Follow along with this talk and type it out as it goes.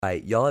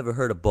Alright, y'all ever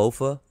heard of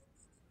Bofa?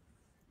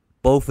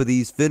 Both of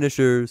these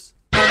finishers.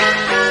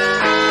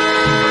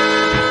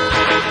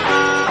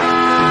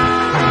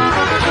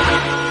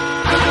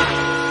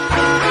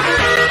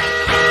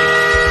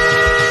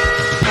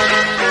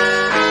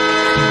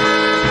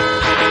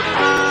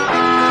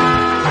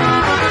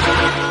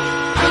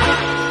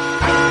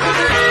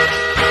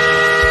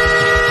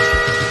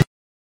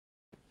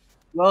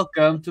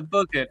 Welcome to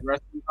Book It,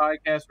 wrestling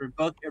podcast where we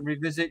book and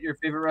revisit your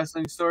favorite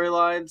wrestling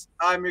storylines.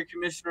 I'm your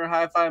commissioner,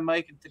 Hi-Fi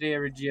Mike, and today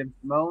I'm your GM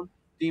Simone,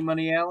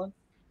 D-Money Allen.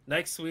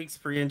 Next week's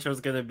pre-intro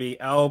is going to be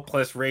L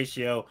plus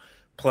ratio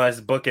plus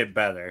book it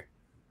better.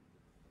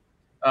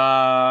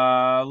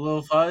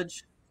 Little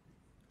Fudge.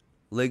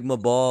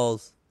 Ligma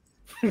balls.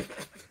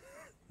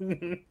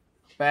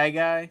 Bad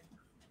guy.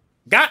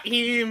 Got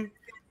him!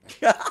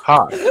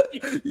 Hi.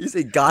 You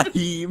say got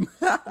him.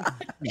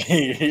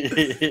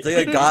 It's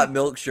like a got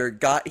milk shirt.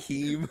 Got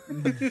him.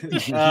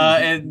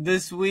 And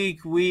this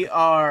week we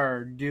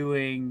are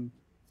doing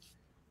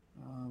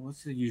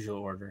what's the usual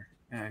order?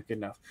 Good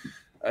enough.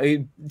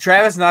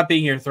 Travis not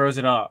being here throws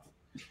it off.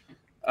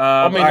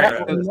 I mean,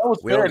 right,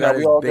 we all got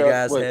his big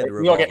ass head.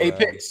 We all get 8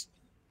 picks.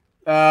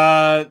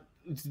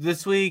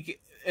 This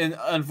week, and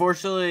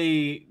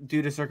unfortunately,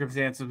 due to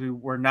circumstances, we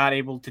were not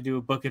able to do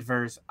a book it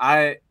verse.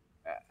 I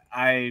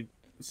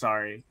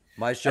sorry.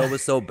 My show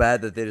was so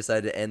bad that they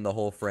decided to end the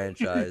whole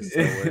franchise.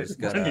 So we're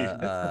just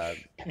gonna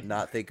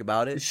not think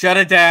about it. Shut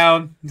it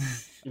down.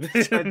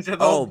 Shut the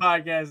whole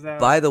podcast down.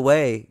 By the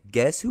way,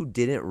 guess who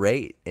didn't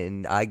rate?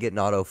 And I get an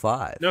auto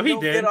 5. No, he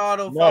Don't did. get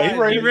auto No, five. he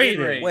rated. He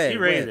rated. When? He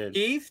rated.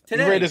 Keith You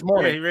today. read this Yeah,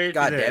 morning. he rated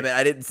God today. damn it!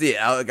 I didn't see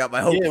it. I got my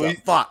hopes Yeah, up.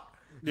 Fuck.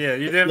 Yeah,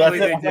 you definitely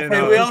Yeah, did. Hey,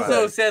 auto we five.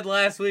 also said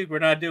last week we're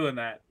not doing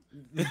that.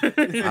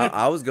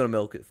 I was gonna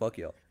milk it. Fuck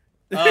y'all.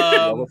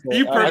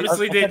 You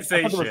purposely didn't say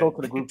I put the shit. result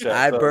to the group chat,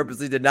 I so,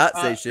 purposely did not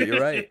say shit.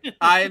 You're right.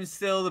 I am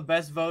still the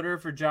best voter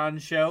for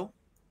John's show.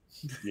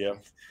 Yeah.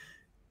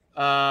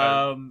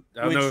 I don't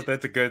know if Which,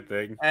 that's a good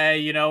thing.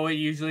 you know what?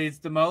 Usually it's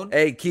Damone.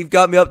 Hey, Keith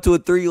got me up to a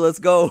 3. Let's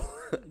go.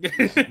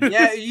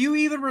 Yeah, you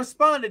even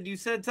responded. You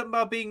said something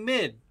about being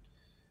mid.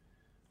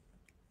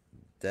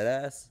 Dead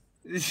ass.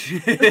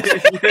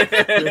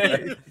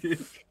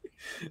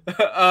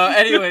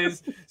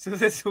 Anyways, so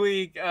this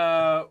week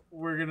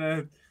we're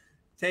gonna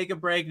take a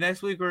break.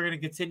 Next week we're gonna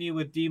continue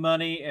with D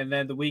Money, and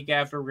then the week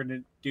after we're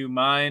gonna do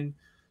mine.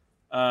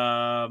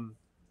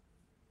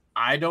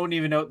 I don't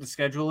even know what the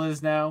schedule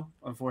is now.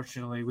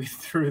 Unfortunately, we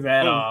threw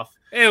that off.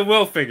 And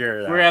we'll figure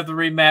it out. We're gonna have to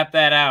remap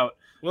that out.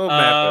 We'll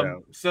map it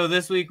out. So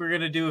this week we're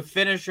gonna do a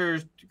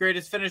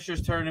greatest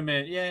finishers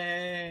tournament.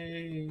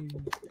 Yay!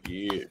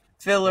 Yeah.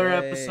 Filler Yay.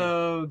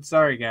 episode.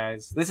 Sorry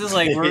guys, this is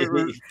like we're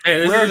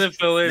Hey, this we're- isn't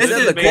filler. this This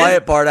is is the amazing.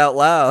 quiet part out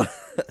loud.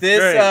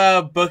 this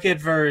Right. book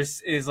it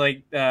verse is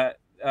like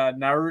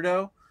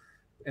Naruto,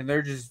 and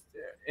they're just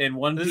in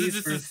one This is piece,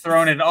 just for a- just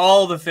throwing in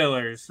all the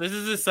fillers. This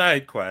is a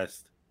side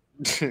quest.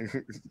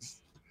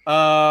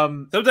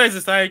 Um, Sometimes the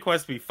side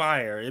quest be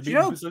fire. It'd be You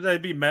know- sometimes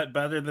it'd be met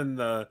better than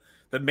the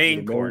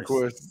main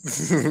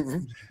course.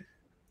 all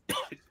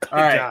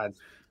right. God.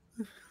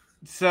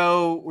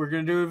 So we're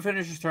gonna do a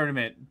finishers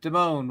tournament.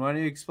 Damone, why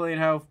don't you explain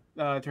how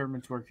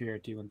tournaments work here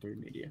at T13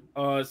 Media?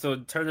 So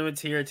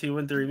tournaments here at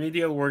T13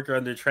 Media work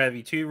under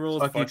Travi 2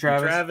 rules. Fuck you,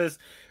 Travis.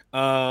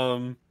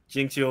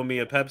 Jinx, you owe me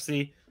a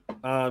Pepsi.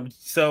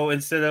 So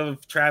instead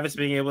of Travis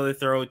being able to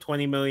throw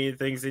 20 million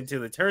things into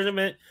the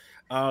tournament,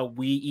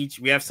 we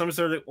have some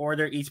sort of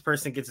order. Each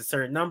person gets a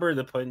certain number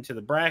to put into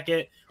the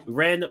bracket.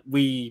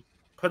 We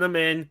put them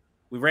in.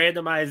 We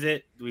randomize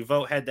it. We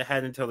vote head to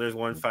head until there's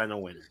one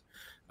final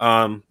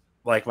winner.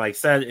 Like Mike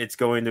said, it's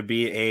going to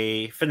be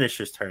a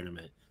finishers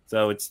tournament.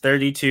 So it's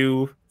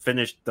 32 the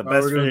best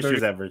we're doing finishers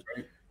 30, ever.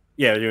 right?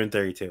 Yeah, we're doing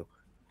 32.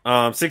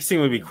 16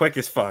 would be quick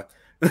as fuck.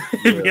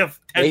 Yeah. We have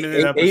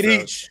 10-minute Eight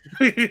episodes.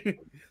 each.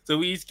 So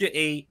we each get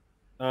 8.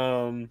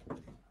 I'm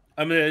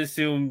gonna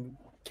assume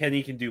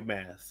Kenny can do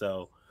math.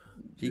 So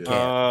He Yeah.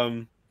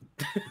 can't.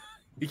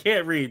 he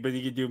can't read, but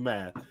he can do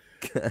math.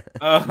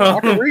 I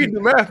can read the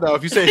math now.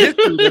 If you say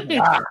history, then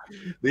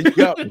you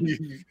got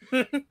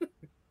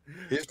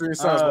history and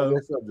science are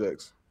their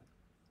subjects.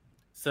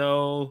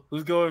 So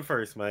who's going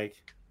first, Mike?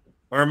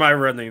 Or am I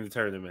running the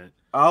tournament?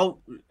 No,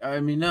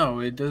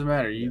 it doesn't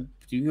matter. You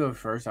go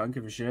first. I don't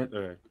give a shit.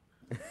 Okay.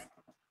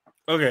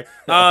 Okay.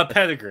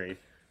 Pedigree.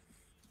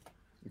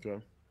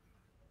 Okay.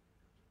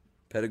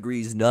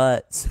 Pedigree's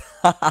nuts.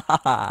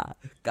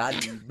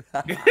 Got you.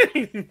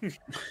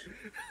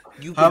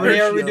 You How many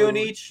are we show. doing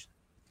each?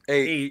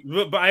 8.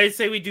 8. But I'd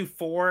say we do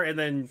 4 and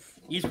then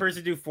each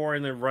person do 4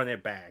 and then run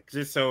it back.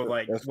 Just so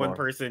like That's one fine.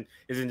 person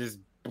isn't just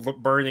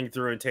burning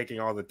through and taking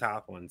all the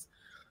top ones.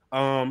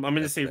 I'm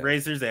gonna That's say fair.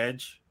 Razor's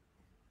Edge.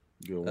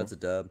 Good one. That's a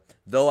dub.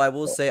 Though I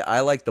will say I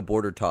like the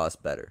border toss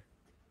better.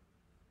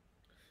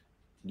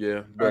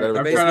 Yeah. All right,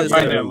 I'm basically trying to the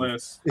find same that move.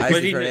 list.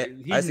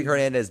 Isaac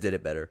Hernandez did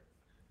it better.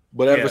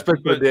 But out of Yeah, respect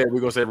for but- the dead, we're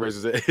gonna say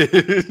Razor's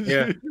Edge.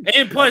 Yeah,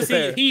 and plus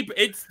That's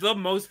it's the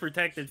most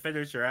protected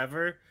finisher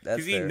ever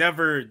That's because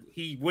fair.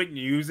 he wouldn't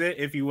use it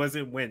if he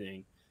wasn't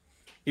winning.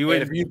 He And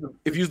would. if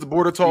you use the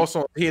border toss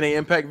on TNA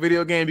Impact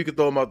video game, you could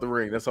throw him out the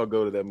ring. That's how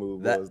good that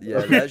move was.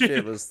 That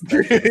shit was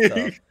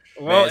tough.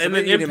 Well, Man, and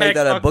then somebody need to make Impact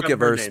that a fucked up Bookiverse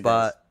Hernandez.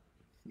 spot.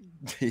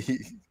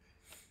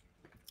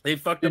 They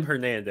fucked up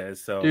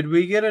Hernandez. So Did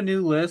we get a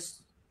new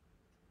list?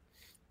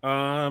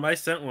 I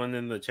sent one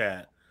in the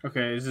chat.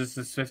 Okay, is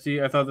this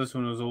 50? I thought this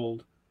one was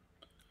old.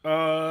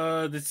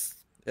 This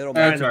It'll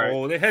That's matter. all right.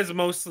 old. It has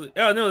mostly.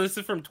 Oh no, this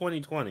is from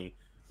 2020.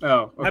 Oh,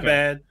 okay. My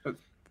bad.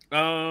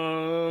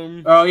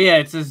 Oh yeah,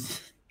 it says.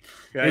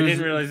 Yeah, I it was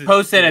didn't realize.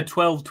 posted at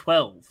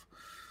 12:12.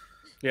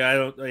 Yeah, I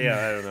don't. Yeah,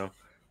 I don't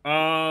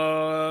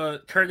know.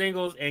 Kurt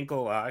Angle's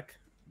ankle lock,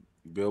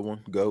 Good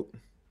one, goat.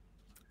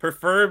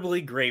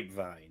 preferably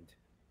grapevine,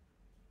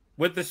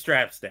 with the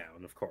straps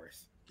down, of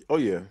course. Oh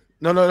yeah,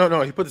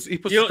 no. He puts the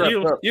straps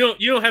up. You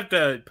don't have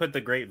to put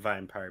the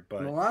grapevine part,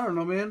 but Well, I don't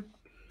know, man.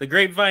 the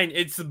grapevine,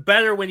 it's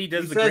better when he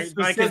does He the says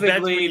grapevine because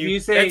specifically, if you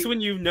say- that's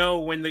when you know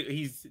when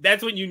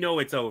that's when you know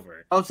it's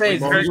over. I'll say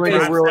When Well, Kurt you ain't a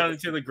drops real- down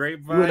into the You're a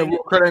grapevine.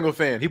 real Kurt Angle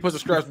fan. He puts the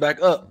straps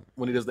back up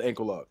when he does the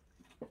ankle lock.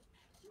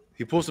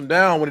 He pulls them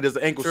down when he does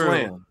the ankle True.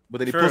 slam, but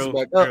then he True, pulls them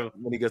back up true.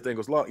 when he gets the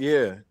ankles locked.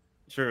 Yeah,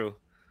 True.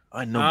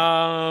 I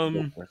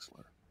know.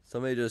 Wrestler.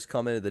 Somebody just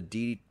commented the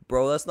DDT.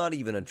 Bro, that's not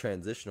even a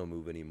transitional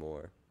move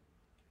anymore.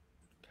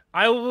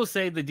 I will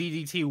say the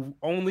DDT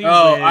only.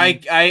 Oh, when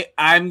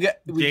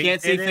we Jake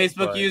can't see did it,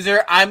 Facebook but-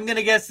 user. I'm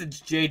gonna guess it's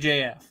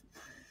JJF.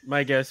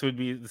 my guess would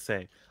be the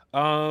same.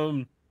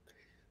 I'm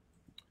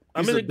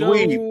He's gonna a go.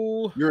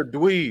 dweeb. You're a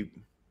dweeb.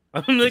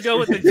 I'm gonna go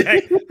with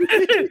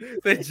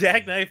the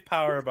jackknife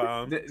power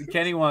bomb.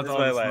 Kenny wants That's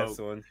all my the last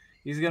smoke. one.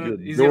 He's You're gonna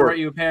a dork. write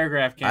you a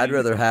paragraph. Kenny. I'd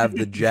rather have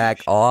the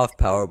jack off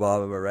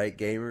powerbomb. Am I right,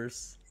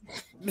 gamers?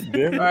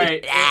 All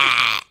right,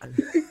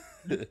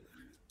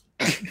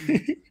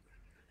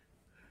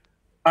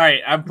 all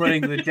right. I'm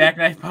putting the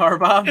jackknife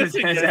powerbomb. Is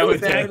that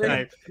what's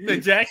happening? The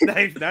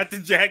jackknife, not the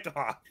jack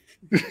off.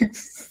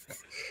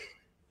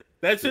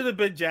 That should have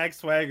been Jack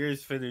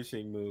Swagger's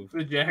finishing move.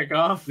 The jack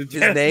off. The His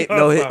jack name, off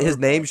no, his powerbomb.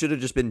 name should have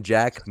just been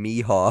Jack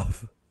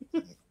Mehoff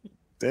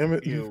Damn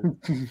it. Ew.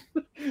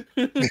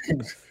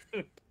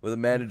 with a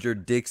manager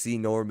Dixie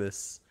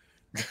Normus.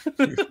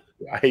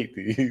 I hate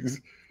these.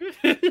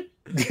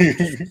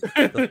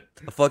 A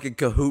fucking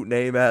Kahoot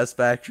name ass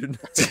faction.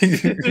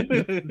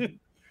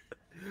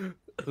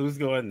 Who's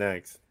going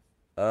next?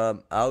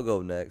 I'll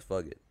go next.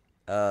 Fuck it.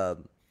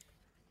 I'm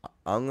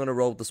gonna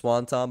roll with the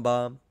Swanton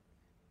Bomb.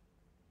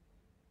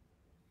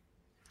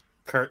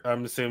 Kurt,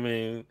 I'm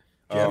assuming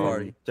Jeff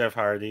Hardy. Jeff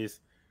Hardy's.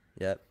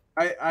 Yep.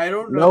 I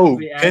don't know No,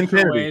 the Ken actual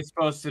Kennedy. way it's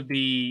supposed to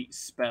be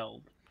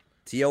spelled.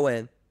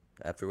 TON.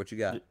 After what you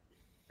got.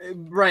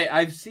 Right,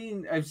 I've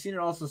seen it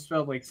also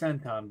spelled like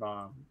senton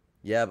bomb.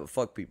 Yeah, but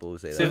fuck people who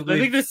say So that. I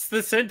think the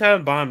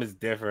Senton bomb is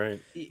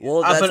different.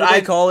 Well, that's but what they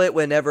I- call it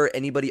whenever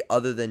anybody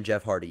other than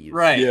Jeff Hardy uses.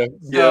 Right. Yeah.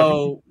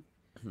 So,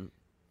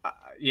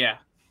 yeah.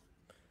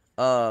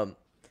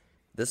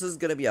 This is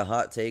gonna be a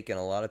hot take, and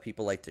a lot of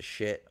people like to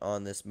shit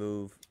on this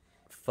move.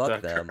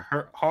 Fuck The them.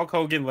 Hulk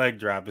Hogan leg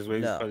drop is what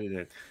he's No. putting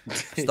it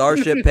in.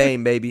 Starship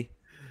Pain, baby.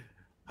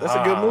 That's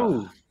a good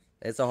move.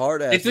 It's a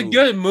hard ass. It's a move.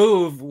 good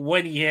move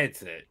when he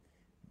hits it.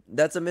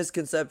 That's a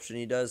misconception.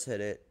 He does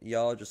hit it.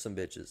 Y'all are just some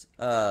bitches.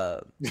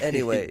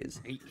 Anyways,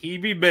 He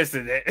be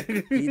missing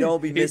it. he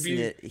don't be He missing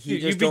it. He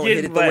you just be don't hit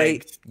getting it the way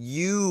legged.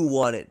 you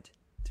want it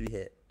to be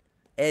hit.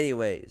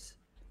 Anyways,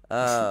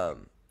 Yeah,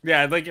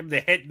 I'd like him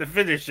to hit the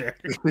finisher.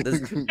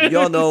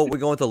 y'all know we're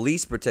going with the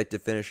least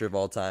protected finisher of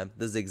all time,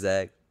 the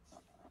zigzag.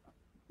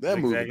 That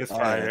move Zigzag is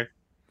fire.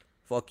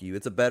 Fuck you.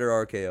 It's a better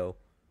RKO.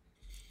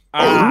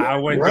 I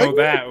wouldn't Right? go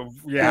that.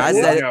 Yeah, I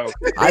said it. no.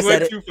 I You said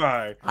went it. too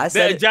far. I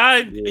said it.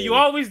 John, Yeah. you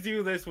always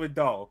do this with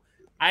Dolph.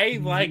 I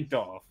like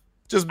Dolph.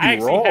 Just be I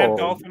actually wrong. have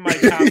Dolph in my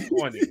top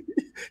 20.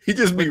 He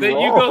just be But then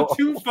wrong. you go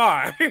too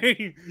far.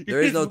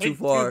 There is no too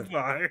far.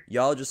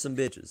 Y'all just some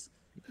bitches.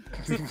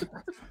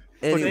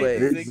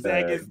 Anyways,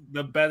 Zigzag is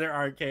the better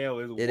RKO.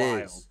 Is it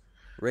wild. is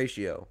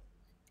ratio.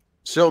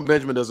 Shelton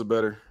Benjamin does it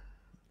better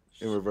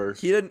in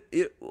reverse. He didn't.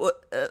 What?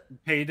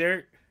 Pay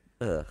dirt.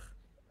 Ugh.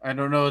 I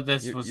don't know what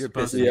this You're- was you're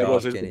supposed pissing to me be. off,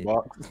 was just Kenny. the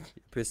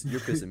box. You're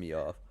pissing me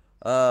off.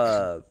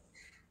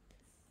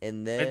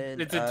 And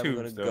then It's a I'm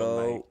gonna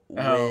tombstone, go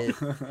Oh.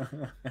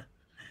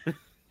 with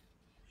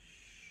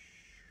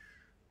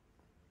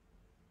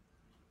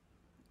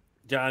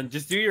John,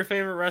 just do your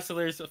favorite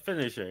wrestler's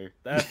finisher.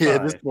 That's Yeah, at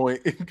fine. this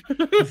point,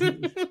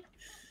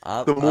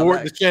 I'm, the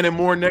I'm the Shannon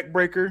Moore neck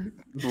breaker.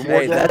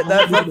 Hey, that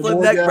front flip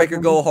neck breaker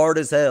go hard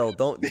as hell.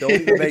 Don't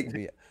even make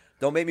me.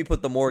 Don't make me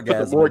put the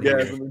Morgasm.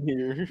 Orgasm in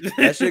here.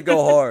 That should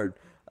go hard.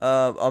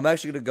 I'm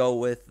actually gonna go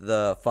with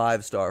the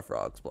 5-star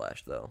frog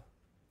splash though.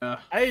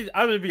 I'm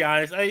gonna be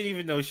honest. I didn't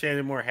even know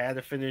Shannon Moore had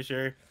a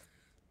finisher.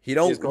 He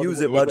don't It's called-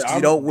 use it with much the 'cause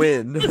he don't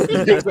win.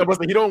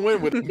 He don't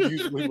win with it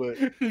usually, but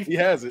he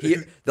has it.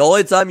 The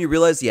only time you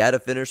realize he had a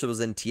finisher was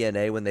in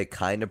TNA when they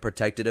kind of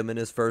protected him in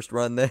his first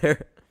run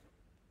there.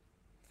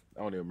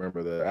 I don't even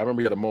remember that. I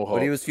remember he had a mohawk.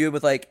 When he was feuding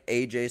with like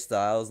AJ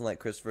Styles and like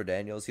Christopher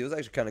Daniels, he was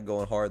actually kind of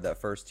going hard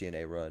that first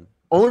TNA run.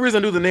 Only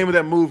reason I knew the name of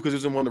that move because it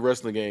was in one of the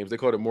wrestling games. They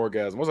called it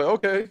Morgasm. I was like,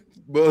 okay,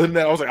 but then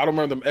I was like, I don't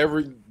remember them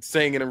ever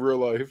saying it in real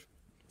life.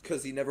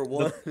 Because he never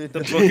won. The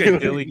book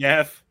of Dilly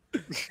Gaff.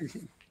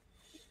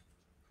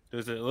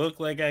 Does it look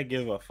like I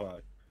give a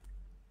fuck?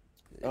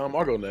 I'll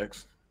go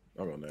next.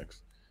 We're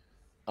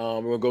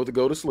gonna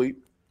go to sleep.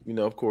 You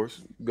know, of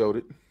course,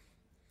 goated.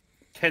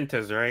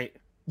 Kenta's right.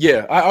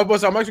 Yeah, I'm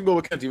actually gonna go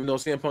with Kenta. Even though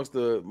CM Punk's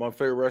my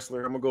favorite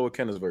wrestler, I'm gonna go with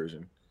Kenta's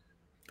version.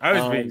 I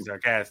was being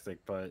sarcastic,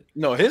 but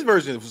no, his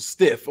version was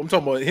stiff. I'm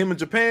talking about him in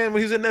Japan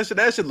when he was in that shit.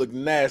 That shit looked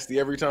nasty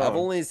every time. I've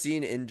only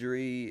seen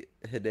injury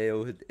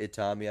Hideo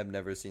Itami. I've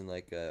never seen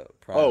like a.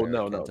 Oh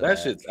no, Kenta that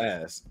match. shit's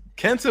ass.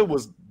 Kenta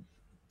was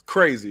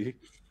crazy.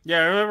 yeah,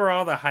 I remember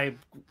all the hype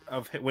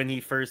of when he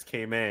first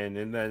came in,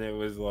 and then it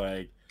was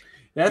like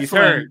That's he's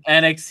when hurt.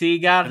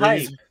 NXT got and then,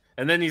 hype.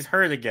 and then he's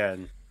hurt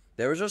again.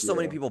 There was just so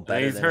many people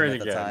better he's than hurt him at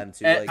the again. time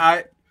too. And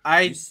Like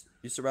I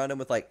you surround him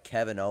with like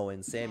Kevin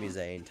Owens, Sami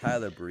Zayn,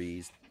 Tyler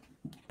Breeze,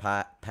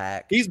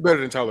 Pac. He's better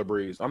than Tyler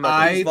Breeze. I'm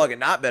not. He's fucking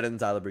not better than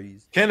Tyler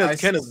Breeze.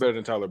 Kenneth's better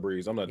than Tyler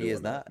Breeze. I'm not. He doing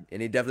is that. not,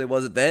 and he definitely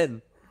wasn't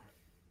then.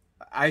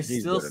 I He's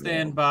still better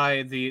stand now.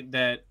 by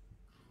that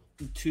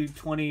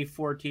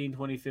 2014,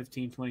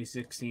 2015,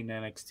 2016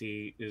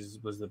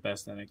 NXT was the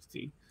best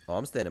NXT. Oh,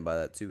 I'm standing by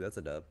that too. That's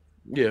a dub.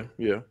 Yeah.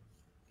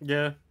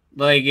 Yeah,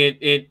 Like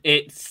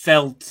it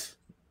felt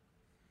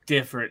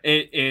different.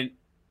 It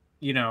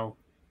you know,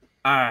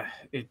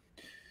 it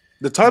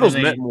The titles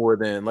When they- meant more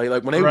than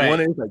like when they Right. won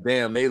it. It's like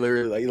damn, they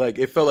literally like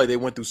it felt like they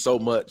went through so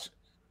much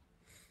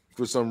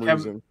for some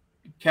reason.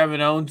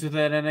 Kevin Owens with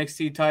that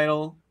NXT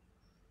title.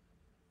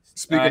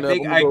 Speaking I of,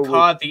 think I'm I gonna go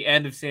caught the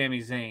end of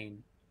Sami Zayn. with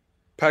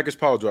package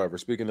power driver.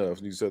 Speaking of,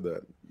 you said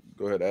that.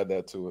 Go ahead, add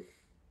that to it.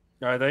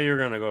 I thought you were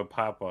gonna go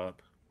pop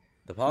up.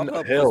 The pop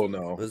up Hell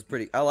no. was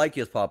pretty. I like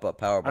his pop up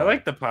power. I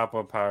like the pop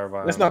up power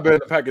bomb. That's not better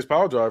than package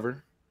power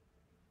driver.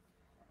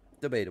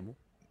 debatable.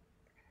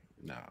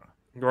 Nah.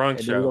 Wrong And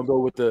then we're show. gonna go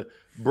with the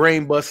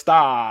brain buster,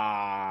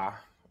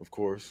 of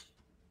course.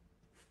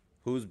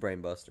 Who's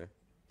Brainbuster?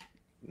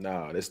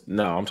 I'm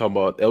talking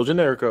about El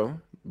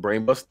Generico,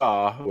 brain buster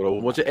with a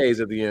whole bunch of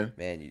A's at the end.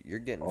 Man, you're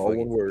getting All one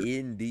fucking word.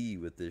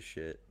 indie with this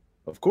shit.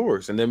 Of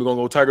course. And then we're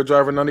gonna go Tiger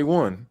Driver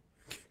 91.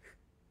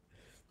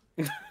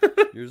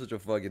 You're such a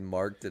fucking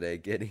mark today,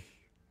 Kenny.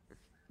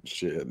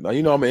 Shit. Now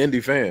you know I'm an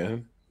indie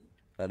fan.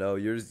 I know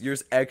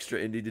yours extra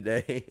indie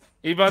today.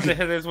 He about to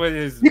hit us with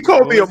his. He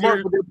called me a what was mark,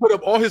 your- but they put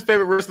up all his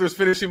favorite wrestlers'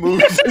 finishing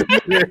moves. I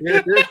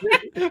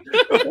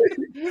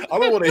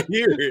don't want to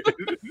hear it.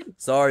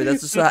 Sorry,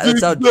 that's how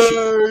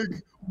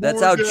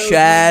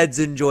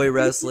Chads enjoy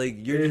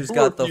wrestling. You just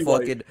got the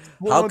fucking.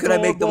 How can I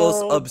make the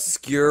most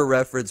obscure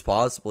reference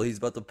possible? He's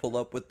about to pull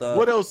up with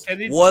What the else?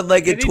 Kenny-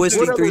 one-legged Kenny- twisting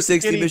what other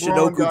 360 skinny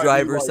blonde guy Michinoku do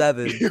Driver you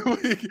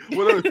like? 7.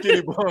 What other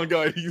skinny blonde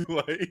guy do you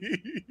like?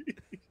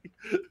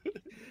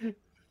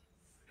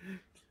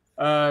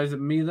 Is it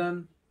me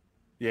then?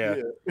 Yeah.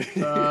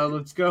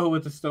 Let's go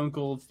with the Stone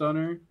Cold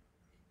Stunner.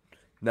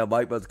 Now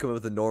Mike about to come up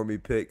with a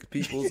normie pick.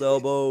 People's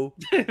elbow.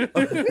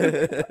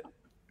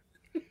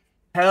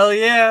 Hell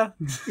yeah!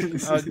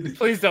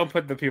 Please don't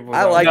put the people.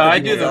 I like no, the I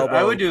people's elbow.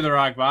 I would do the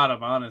rock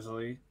bottom,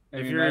 honestly. I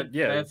If mean, you're,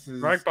 that's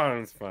rock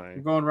bottom's I'm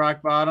fine. going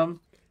rock bottom.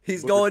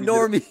 He's Booker going T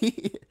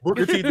normie.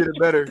 Booker T did it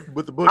better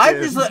with the book.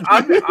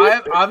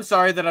 I'm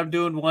sorry that I'm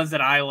doing ones that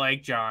I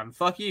like, John.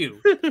 Fuck you.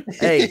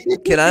 Hey,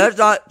 can I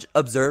not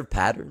observe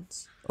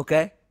patterns?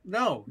 Okay.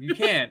 No, you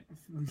can't.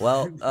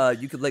 Well,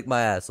 you could lick my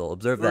asshole.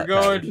 Observe We're that.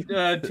 going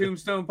pattern.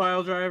 Tombstone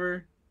Pile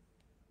Driver.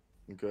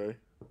 Okay.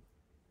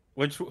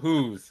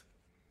 Whose?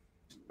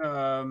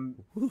 Who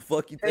the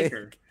fuck you think?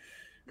 Taker.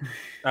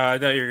 I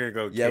thought you were gonna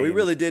go. Yeah, we Kane.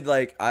 really did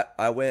like.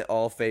 I went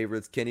all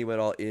favorites. Kenny went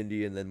all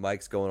indie, and then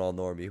Mike's going all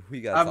normie.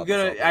 We got. I'm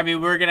gonna. I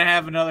mean, we're gonna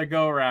have another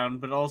go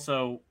around, but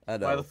also, I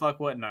know. why the fuck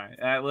wouldn't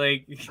I?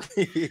 Like,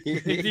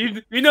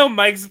 you know,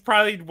 Mike's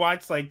probably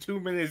watched like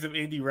 2 minutes of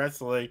indie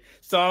wrestling,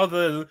 saw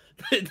the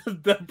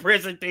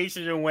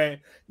presentation, and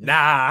went,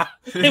 "Nah,"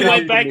 and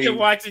went back to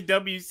watching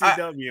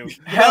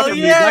WCW. hell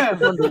yeah!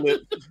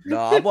 No,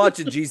 I'm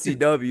watching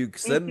GCW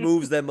because them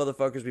moves that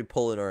motherfuckers be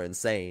pulling are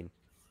insane.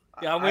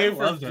 Yeah, I'm I waiting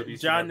love for WCW.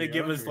 John to I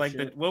give don't us give a like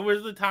shit. what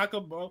was the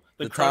taco ball?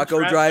 The crunch taco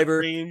wrap, the driver.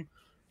 cream?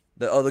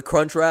 The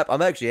crunch wrap.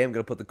 I'm actually am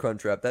gonna put the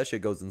crunch wrap. That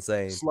shit goes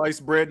insane.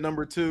 Sliced bread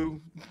number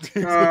 2.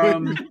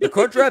 The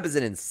crunch wrap is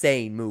an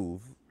insane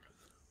move.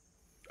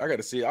 I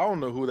gotta see. I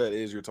don't know who that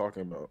is you're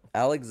talking about.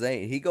 Alex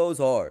Zane, he goes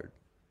hard.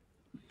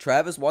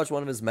 Travis watched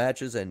one of his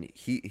matches and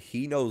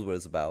he knows what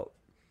it's about.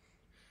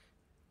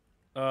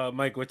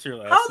 Mike, what's your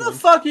last How the one?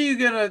 fuck are you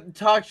gonna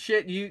talk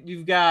shit?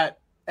 You've got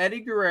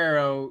Eddie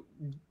Guerrero,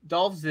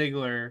 Dolph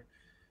Ziggler,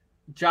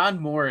 John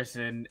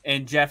Morrison,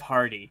 and Jeff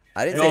Hardy.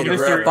 I didn't Oh, say Mr.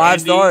 Guerrero.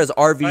 5-star is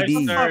Five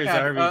RVD. star. Sorry,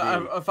 Fuck,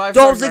 RVD. a five-star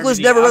Dolph is Ziggler's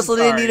RVD. never I'm wrestled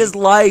indie sorry. in his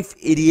life,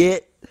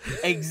 idiot.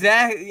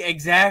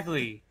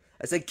 Exactly.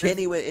 I said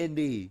Kenny went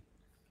indie.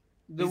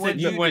 The He one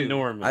said you you went do.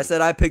 Norman. I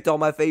said I picked all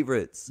my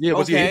favorites. Yeah,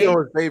 but see, Okay. he know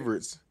his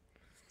favorites.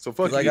 So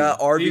fuck 'Cause I you. got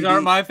RVD. These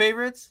aren't my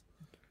favorites.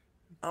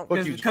 Oh,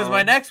 Fuck you, Because John.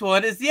 my next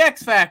one is the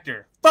X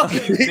Factor. Fuck you,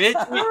 bitch.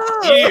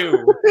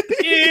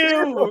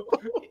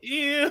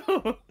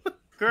 Ew.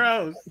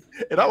 Gross.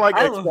 And I like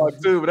I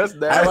Xbox too, but that's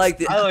nasty. I like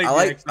the I like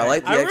the X I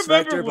like the Factor. X I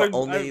remember Factor, but when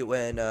only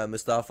when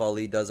Mustafa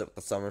Ali does it with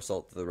the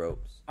somersault to the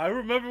ropes. I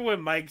remember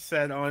when Mike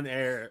said on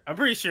air, I'm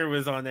pretty sure it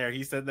was on air,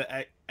 he said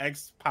that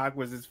X-Pac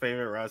was his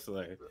favorite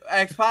wrestler.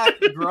 X-Pac,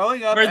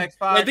 growing up, Or,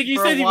 X-Pac I think you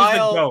for said a he was the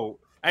while, GOAT.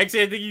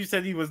 Actually, I think you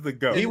said he was the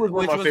GOAT. He was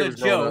one which of my was a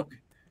favorites growing up. joke.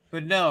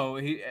 But no,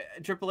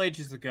 Triple H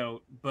is the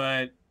GOAT.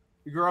 But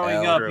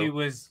growing Hell, up, true.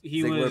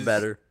 he Ziggler was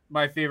better.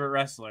 my favorite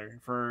wrestler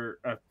for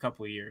a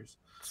couple of years.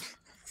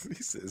 He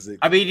says it.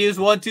 I mean, he was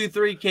 1, 2,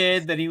 3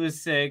 kid, then he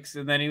was 6,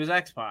 and then he was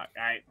X-Pac.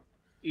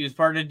 He was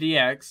part of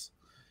DX.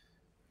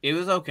 It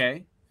was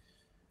okay.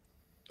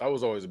 I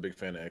was always a big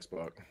fan of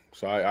Xbox,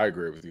 so I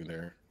agree with you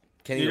there.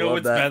 Kenny You know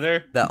loved what's that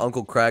better? that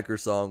Uncle Cracker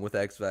song with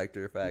X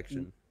Factor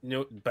faction. You know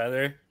what's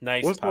better?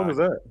 Nice What song Pac. is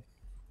that?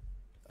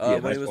 Yeah,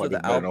 When Nice he was Pac with is the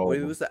better than all when of he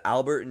them. was the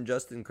Albert and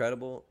Just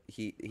Incredible,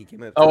 he came up to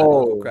that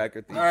Oh. Uncle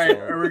Cracker theme All right, song.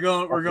 are we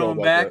going? We're I feel going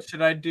about back. that.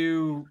 Should I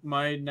do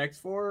my next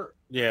 4?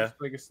 Yeah.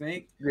 Just like a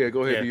snake. Yeah,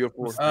 go ahead, Yeah. do your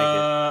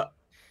 4.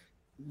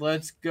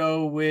 Let's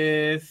go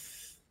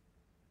with.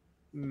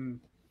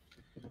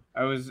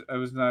 I was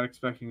not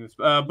expecting this.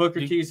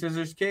 Booker T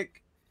scissors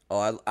kick.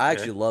 Oh, I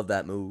actually love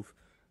that move.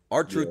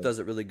 R-Truth Yeah. does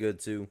it really good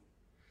too.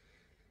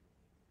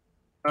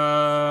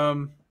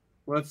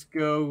 Let's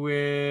go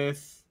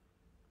with.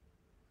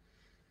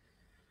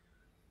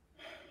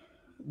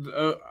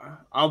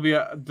 I'm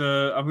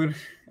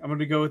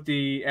gonna go with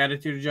the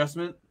attitude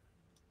adjustment.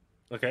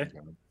 Okay.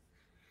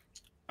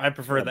 I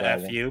prefer Not a the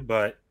bad one. FU,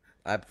 but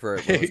I prefer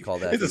it when it's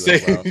called that. It's the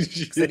as same. well.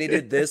 'Cause then he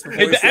did this before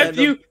he the slammed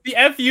him.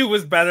 FU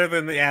was better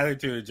than the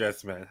attitude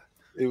adjustment.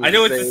 It was I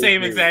know it's the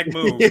same thing. exact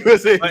move, It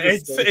was the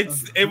but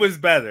same. it was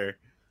better.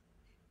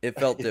 It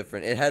felt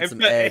different. It had It, some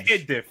felt- it edge.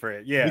 hit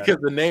different, yeah. Because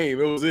the name,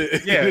 it was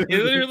it. Yeah, it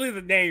literally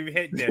the name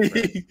hit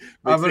different.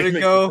 I'm gonna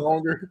go-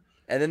 Longer.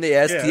 And then the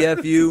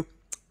STFU.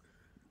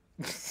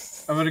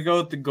 I'm gonna go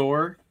with the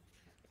gore.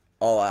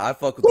 Oh, I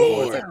fuck with the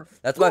gore.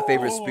 That's my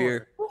favorite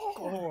spear.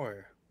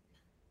 Gore.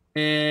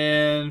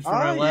 And for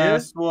my yeah.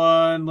 last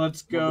one,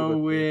 let's I'll go go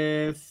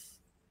with.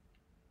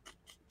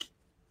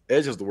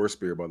 Edge is the worst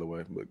spear, by the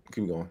way. But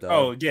keep going.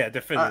 Oh yeah,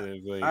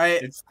 definitively.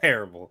 It's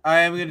terrible. I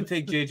am gonna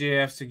take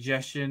JJF's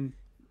suggestion,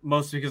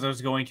 mostly because I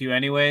was going to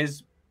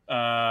anyways.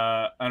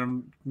 I'm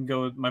gonna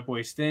go with my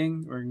boy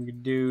Sting. We're gonna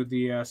do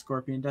the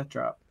Scorpion Death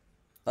Drop.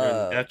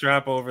 Death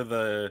drop over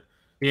the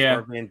Yeah,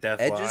 Scorpion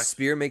Death Edge's Lock.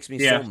 spear makes me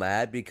Yeah. so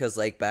mad because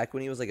like back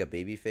when he was like a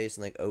babyface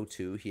in like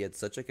 02, he had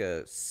such like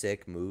a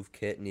sick move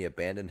kit and he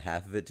abandoned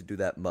half of it to do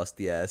that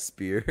musty ass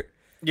spear.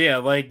 Yeah,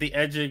 like the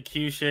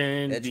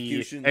execution,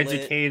 Execution the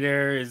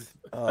educator is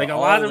like a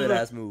all lot of it them,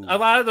 has moves. a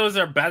lot of those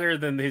are better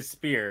than his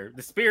spear.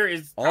 The spear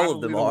is All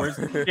of them probably are.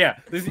 the worst. Yeah,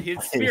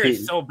 his spear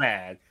is so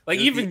bad. Like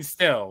There's even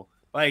still,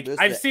 like there's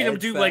I've the seen him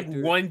edge do like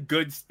factor. one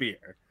good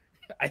spear.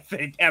 I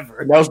think ever.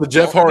 And that was the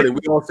Jeff Hardy. We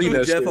all seen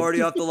that Jeff shit.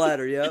 Hardy off the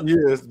ladder, yeah.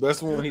 Yes,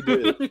 best one he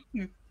did.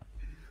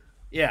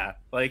 Yeah,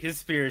 like his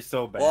spear is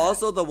so bad. Well,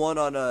 also the one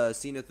on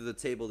Cena through the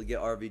table to get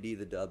RVD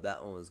the dub.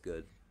 That one was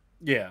good.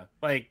 Yeah,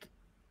 like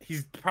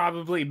he's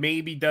probably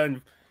maybe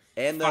done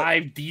And the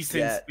 5 decent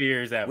yeah,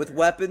 spears ever. with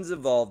weapons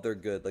involved, they're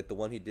good. Like the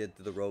one he did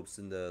through the ropes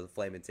and the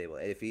flaming table.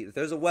 If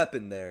there's a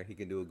weapon there, he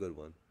can do a good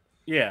one.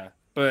 Yeah,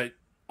 but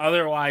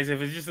otherwise, if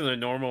it's just in a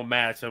normal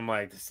match, I'm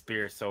like the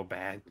spear is so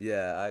bad.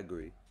 Yeah, I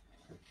agree.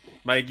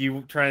 Mike,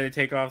 you trying to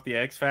take off the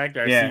X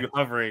Factor? I Yeah. see you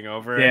hovering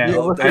over Yeah. it.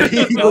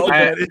 No,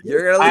 I-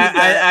 you're gonna leave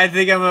that. I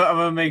think I'm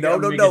gonna make. No,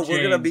 I'm no, gonna no. make a We're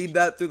gonna change. beat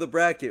that through the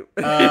bracket.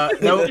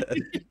 Nope.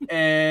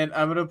 And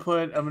I'm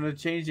gonna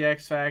change the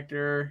X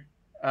Factor,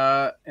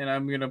 and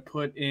I'm gonna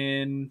put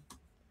in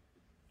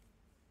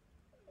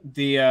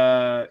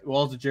the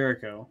Walls of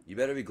Jericho. You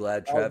better be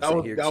glad I- Travis I ain't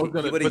was- here. I was He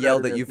gonna would put have that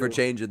yelled in at you there, for too.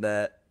 changing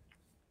that.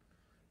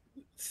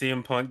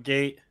 CM Punk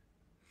gate.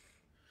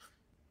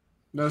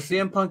 No,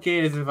 CM Punk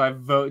 8 is if I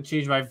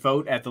change my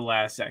vote at the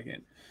last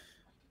second.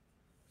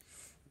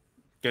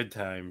 Good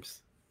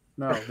times.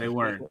 No, they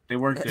weren't. They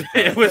weren't good.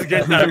 It was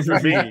good times for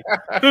me.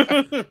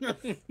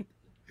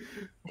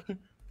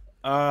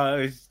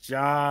 It's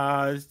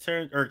Jaws'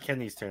 turn or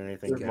Kenny's turn, I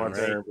think. It's my right?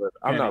 turn, but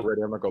I'm not Kenny.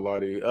 ready. I'm not gonna lie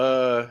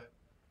to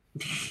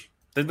you.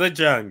 Then let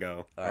John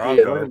go. All Or right. I'll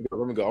Yeah, go.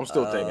 let me go. I'm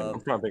still thinking. Um,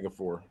 I'm trying to think of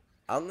 4.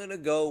 I'm gonna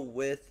go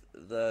with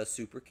the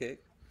super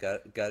kick.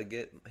 Gotta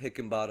get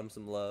Hickenbottom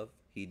some love.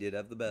 He did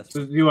have the best.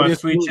 So you want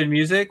Yes, Sweet we- Chin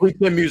music? Sweet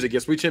Chin Music.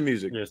 Yes, Sweet Chin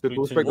Music. Yeah,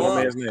 People Sweet Chin respect my Well,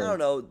 I man's name. don't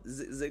know.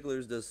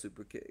 Ziggler's does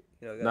super kick.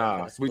 You know, Nah,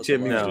 gotta Sweet split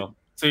Chin the music. love. No.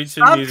 So you should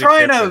Stop music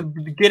trying different.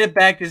 to get it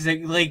back to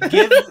Ziggler.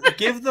 Like,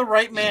 give the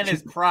right man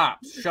his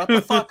props. Shut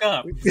the fuck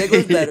up.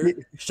 Ziggler's better.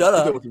 Shut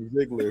That up. was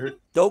Ziggler.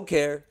 Don't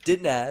care.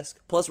 Didn't ask.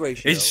 Plus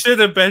ratio. It should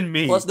have been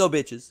me. Plus no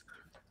bitches.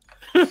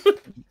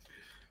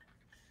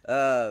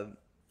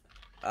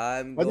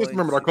 I'm. I just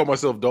remembered I called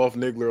myself Dolph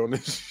Ziggler on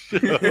this show.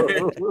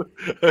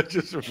 I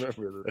just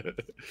remember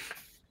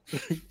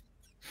that.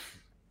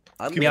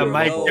 Yeah,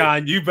 Mike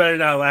John, you better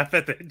not laugh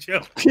at that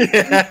joke.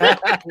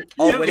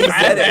 Oh, when he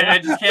said it, I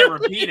just can't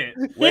repeat it.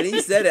 when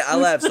he said it, I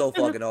laughed so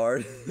fucking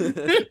hard.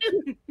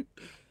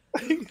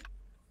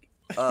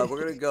 We're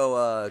gonna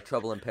go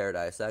Trouble in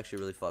Paradise. I actually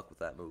really fuck with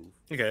that move.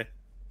 Okay.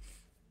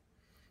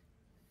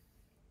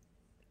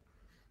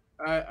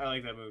 I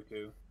like that move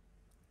too.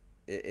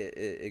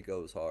 It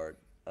goes hard.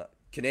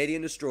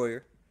 Canadian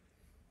Destroyer.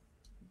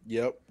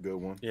 Yep, good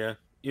one. Yeah.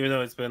 Even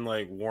though it's been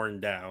like worn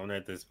down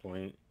at this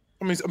point.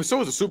 I mean, so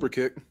is a super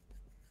kick.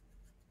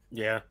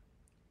 Yeah.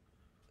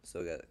 So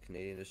we got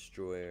Canadian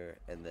Destroyer,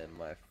 and then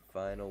my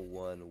final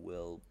one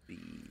will be.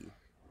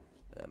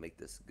 Make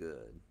this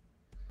good.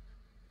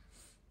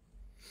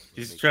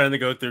 He's trying to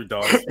go through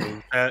Dog's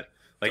move.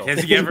 Like,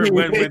 has he ever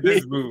went with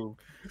this move?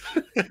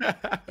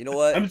 You know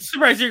what? I'm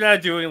surprised you're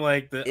not doing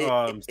like the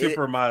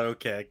supermodel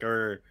kick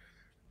or.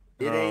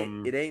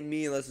 It ain't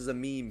me unless it's a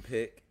meme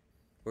pick.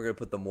 We're gonna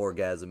put the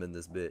Morgasm in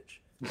this bitch.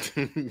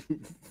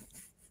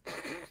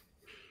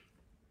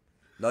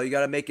 No, you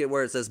gotta make it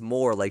where it says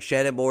Moore, like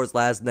Shannon Moore's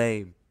last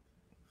name.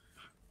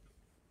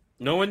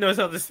 No one knows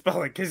how to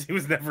spell it because he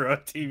was never on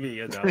TV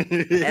enough. Moore.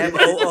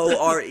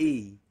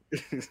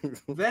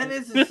 That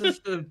is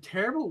just a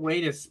terrible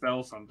way to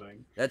spell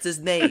something. That's his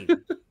name.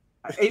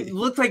 It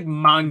looks like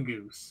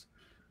mongoose.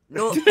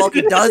 No, it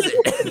fucking doesn't.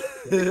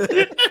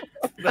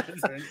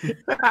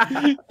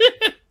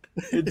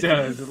 It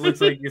does. It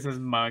looks like it says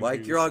mongoose.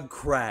 Like you're on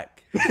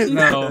crack.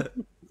 No,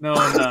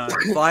 I'm not.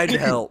 Find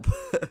help.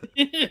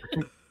 I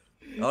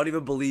don't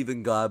even believe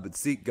in God, but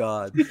seek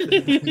God.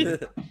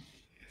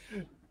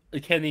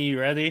 Kenny, you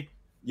ready?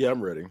 Yeah,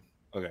 I'm ready.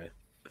 Okay.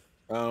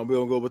 We're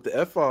gonna go with the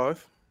F5.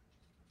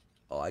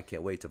 Oh, I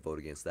can't wait to vote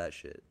against that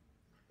shit.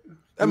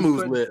 That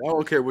move's lit. I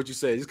don't care what you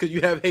say. Just because you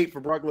have hate for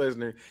Brock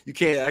Lesnar, you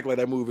can't act like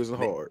that move isn't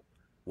hard.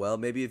 Well,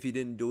 maybe if he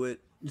didn't do it,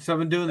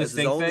 Someone doing the as his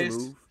stink only face.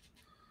 move.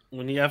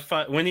 When he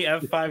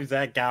F5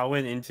 Zach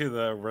Gowen into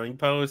the ring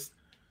post,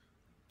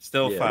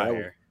 still Yeah,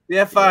 fire. The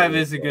F5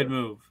 is a good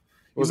move.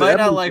 You Was might that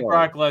not move like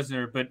hard? Brock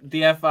Lesnar, but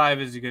the F5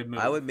 is a good move.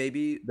 I would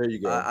maybe. There you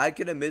go. I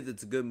can admit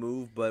it's a good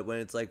move, but when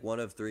it's like one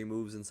of 3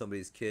 moves in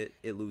somebody's kit,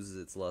 it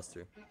loses its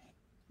luster.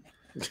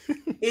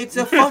 It's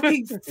a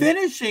fucking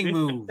finishing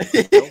move.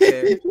 Don't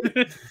care.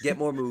 Get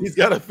more moves. He's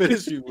got to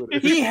finish you with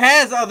it. He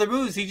has other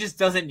moves. He just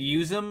doesn't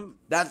use them.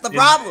 That's the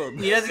problem.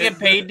 He doesn't get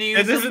paid to It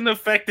use them. doesn't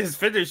affect his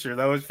finisher,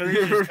 though. His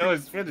finisher still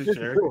his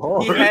finisher.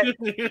 He had,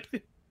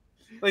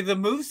 like the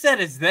moveset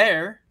is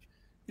there.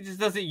 He just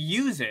doesn't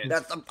use it.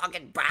 That's the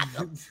fucking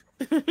problem.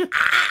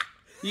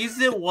 He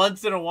uses it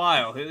once in a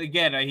while.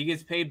 Again, he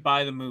gets paid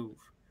by the move.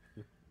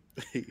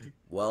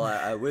 Well,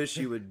 I wish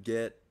he would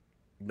get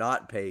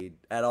not paid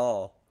at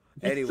all.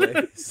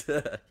 Anyways.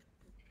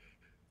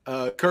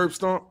 Curb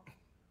stomp.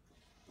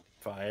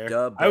 Fire.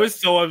 Dub, I was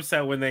so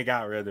upset when they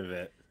got rid of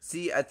it.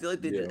 See, I feel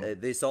like Yeah.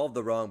 they solved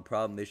the wrong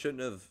problem. They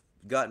shouldn't have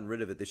gotten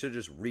rid of it. They should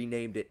have just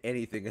renamed it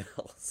anything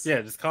else.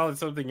 Yeah, just call it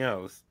something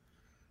else.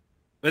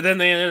 But then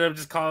they ended up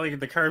just calling it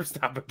the curb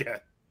stop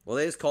again. Well,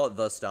 they just call it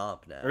the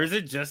Stomp now. Or is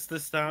it just the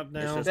stomp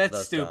now? just- That's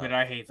the stupid. stop.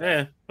 I hate that.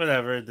 Yeah,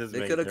 whatever. It doesn't They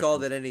make could a have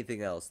called it difference.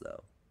 anything else,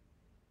 though.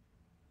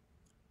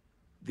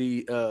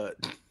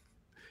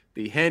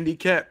 The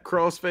handicap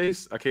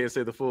crossface. I can't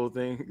say the full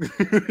thing.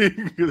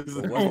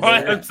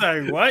 What? I'm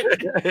sorry, what?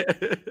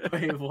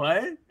 Wait,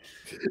 what?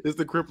 It's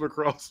the crippler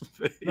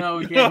crossface. No,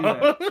 we can't do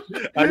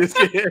that. I just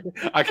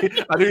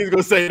can't. I knew he was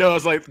gonna say no. I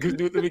was like,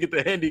 let me get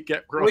the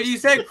handicap cross. When you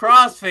said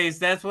crossface,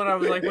 that's when I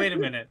was like, wait a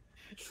minute.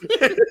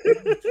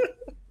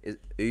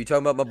 Are you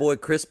talking about my boy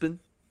Crispin?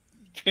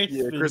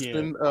 Yeah,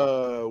 Crispin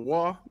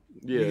Wah.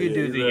 Yeah, You could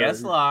do the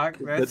S lock.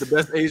 That's the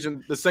best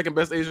Asian, the second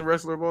best Asian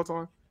wrestler of all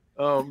time.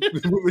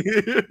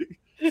 The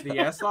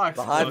S lock.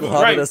 Behind Right.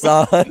 Muhammad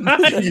Hassan.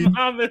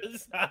 Muhammad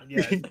Hassan,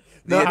 yes. The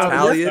No,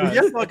 Italian. the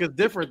yes lock is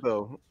different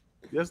though.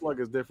 Yes lock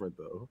is different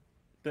though.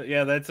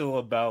 Yeah, that's a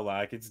little bell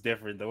lock. It's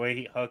different. The way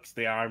he hooks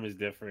the arm is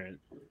different.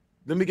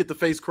 Let me get the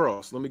face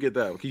cross. Let me get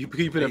that. Can you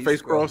keep it in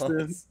face cross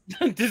then?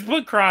 Just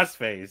put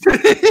crossface.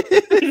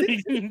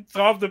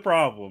 Solve the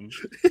problem.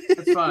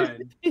 That's fine.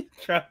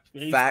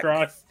 Crossface, Fact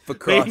cross, for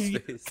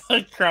crossface.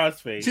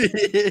 crossface.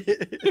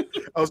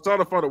 I was trying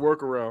to find a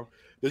workaround.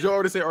 Did you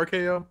already say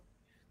RKO?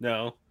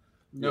 No.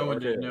 No Yeah, one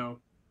did. okay. No.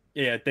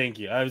 Yeah, thank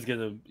you. I was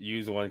gonna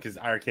use one because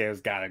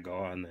RKO's gotta go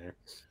on there.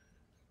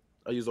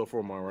 I use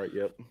 04 mine, right?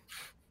 Yep.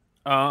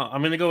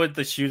 I'm gonna go with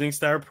the shooting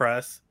star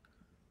press.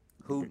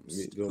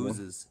 Who's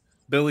his?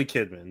 Billy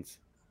Kidman's.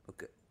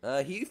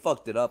 Okay. He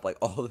fucked it up like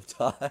all the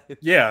time.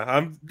 Yeah,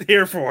 I'm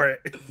here for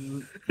it.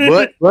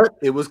 But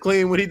it was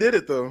clean when he did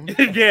it though.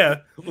 Yeah,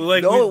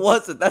 like No, it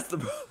wasn't. That's the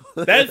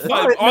problem. That's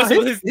fine. No,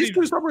 Also, his his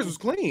two stoppers was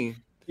clean.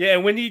 yeah,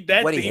 when he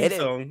When he theme hit it.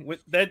 song,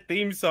 with that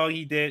theme song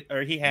he did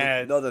or he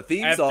had. No, the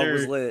theme song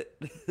was after-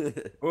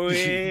 lit. Oh,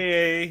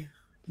 yeah.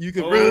 You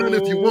can run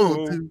if you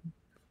want to.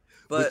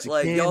 But But you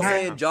like can't y'all have-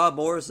 saying John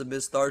Morrison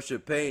missed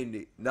Starship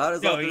Pain, not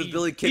as No, often as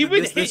Billy he Kidman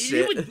would, missed this he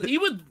shit. he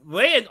would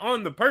land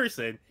on the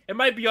person. It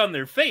might be on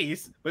their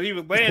face, but he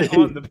would land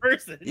on the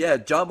person. Yeah,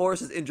 John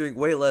Morrison's injuring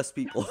way less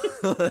people.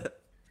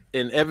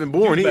 And Evan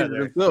Bourne, he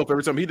injured himself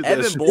every time he did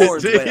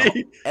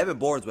that. Evan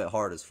Bourne went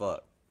hard as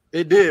fuck.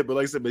 It did, but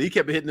like I said, but he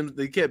kept hitting him.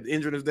 He kept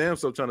injuring his damn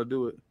self trying to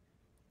do it.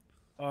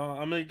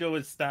 I'm gonna go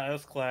with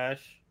Styles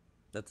Clash.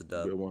 That's a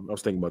dub. Good one. I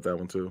was thinking about that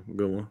one too.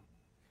 Good one.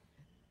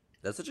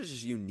 That's such a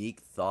just unique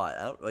thought.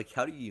 I don't like.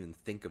 How do you even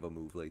think of a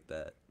move like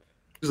that?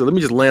 So let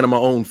me just land on my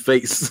own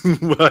face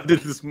while I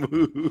did this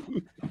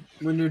move.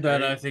 When you're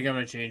done, I think I'm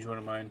gonna change one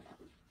of mine.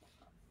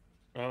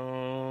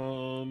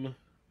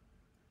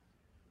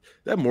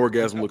 That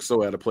Morgasm looks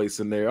so out of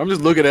place in there. I'm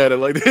just looking at it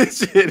like this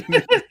shit.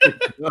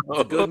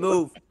 Good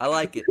move. I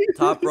like it.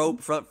 Top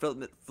rope, front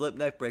flip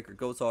neck breaker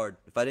goes hard.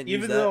 If I didn't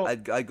use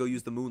that, I'd go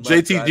use the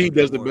moonlight. JTG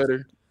does it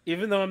better.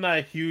 Even though I'm not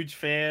a huge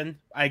fan,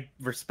 I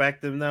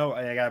respect him though.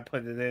 I gotta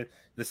put it in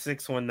the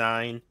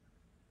 619.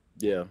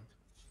 Yeah,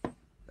 he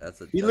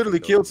that's literally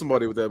killed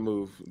somebody with that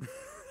move.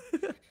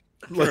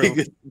 Like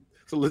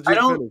it's a legit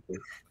finisher.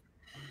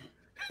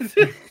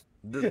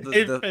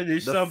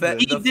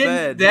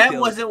 That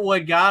wasn't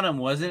what got him,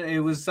 wasn't it? It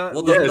was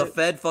something. Well, the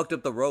Fed fucked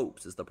up the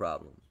ropes. Is the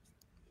problem?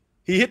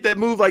 He hit that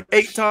move like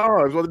 8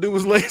 times while the dude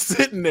was laying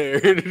sitting there,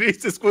 and he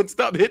just wouldn't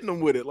stop hitting him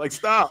with it. Like,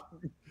 stop.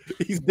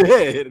 He's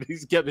dead. He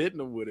kept hitting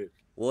him with it.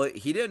 Well,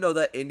 he didn't know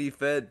that Indie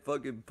Fed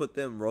fucking put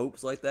them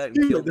ropes like that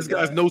and killed this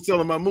guy's no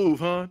selling my move,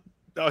 huh?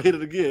 I'll hit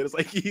it again. It's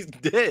like he's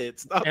dead.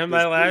 Stop. And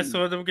my last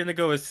one, I'm gonna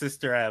go with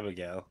Sister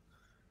Abigail.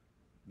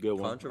 Good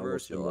one.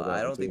 Controversial.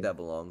 I don't think that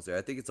belongs there.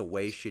 I think it's a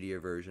way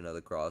shittier version of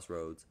the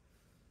Crossroads.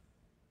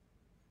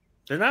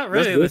 They're not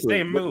really the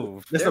same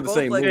move. They're both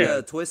the same like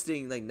move.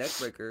 Twisting like neck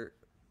breaker.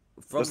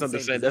 That's not the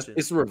same.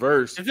 It's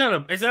reversed. It's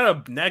not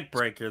a neck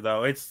breaker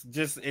though.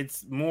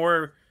 It's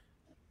more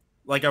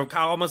like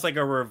almost like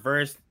a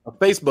reverse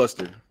face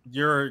buster.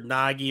 Your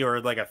Nagi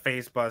or like a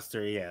face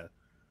buster, yeah.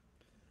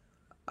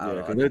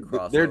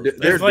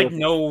 There's like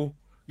no,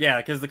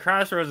 because the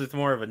Crossroads is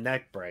more of a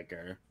neck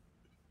breaker.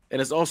 And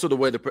it's also the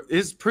way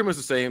it's pretty much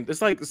the same.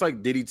 It's like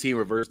DDT,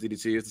 reverse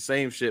DDT. It's the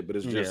same shit, but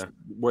it's just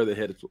where the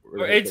head is.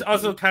 It's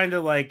also kind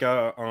of like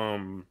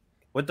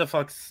what the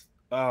fuck's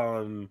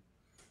Baron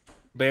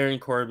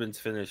Corbin's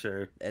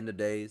finisher? End of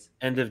Days.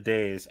 End of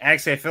Days.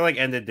 Actually, I feel like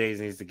End of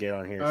Days needs to get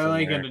on here. I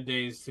like End of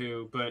Days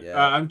too, but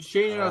I'm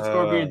changing out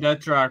Scorpion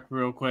Deathstroke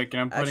real quick,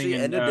 and I'm putting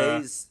in End of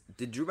Days.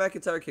 Did Drew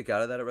McIntyre kick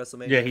out of that at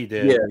WrestleMania? Yeah, he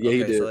did. Yeah,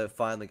 he did. So it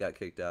finally got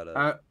kicked out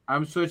of.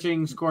 I'm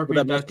switching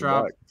Scorpion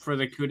Deathstroke for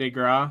the coup de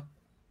grace.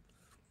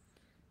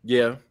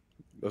 Yeah,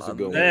 that's a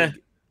good one. I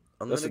think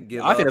that's a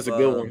good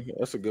one.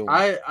 That's a good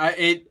one.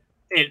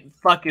 It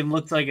fucking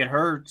looks like it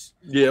hurts.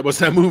 Yeah, but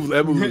that move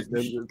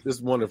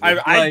is wonderful.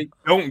 I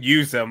don't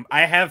use them.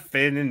 I have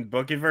Finn in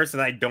Bookieverse,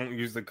 and I don't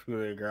use the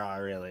coup de grace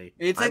really.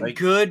 It's a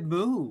good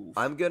move.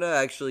 I'm gonna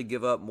actually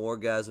give up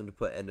Morgasm to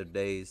put End of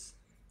Days.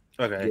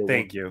 Okay,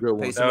 thank you.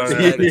 Pay some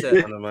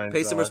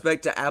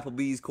respect to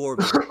Applebee's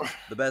Corbin,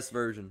 the best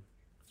version.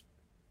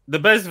 The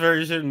best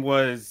version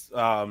was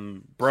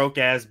broke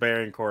ass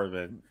Baron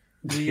Corbin.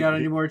 Do you got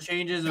any more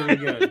changes, or are we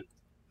good?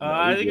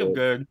 I think I'm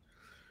good.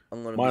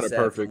 I'm gonna be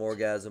sad for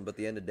Morgasm, but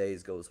the End of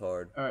Days goes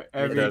hard. All right,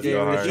 every day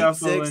we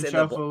shuffle and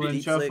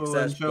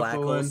Black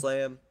Hole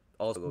Slam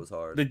also goes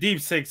hard. The Deep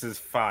Six is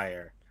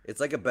fire. It's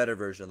like a better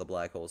version of the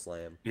Black Hole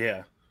Slam.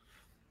 Yeah.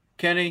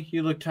 Kenny,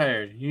 you look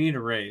tired. You need a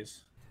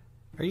raise.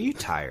 Are you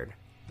tired?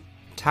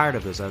 Tired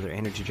of those other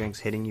energy drinks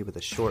hitting you with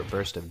a short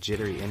burst of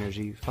jittery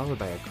energy, followed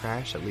by a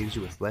crash that leaves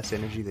you with less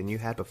energy than you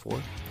had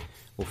before?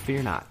 Well,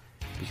 fear not,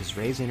 because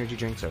Raze energy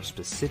drinks are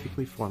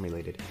specifically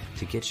formulated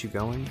to get you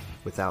going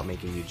without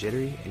making you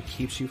jittery and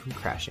keeps you from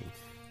crashing.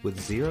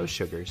 With 0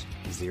 sugars,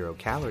 0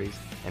 calories,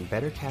 and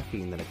better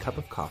caffeine than a cup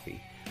of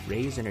coffee,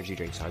 Raze energy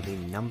drinks are the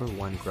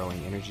 #1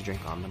 growing energy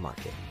drink on the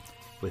market.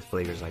 With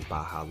flavors like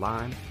Baja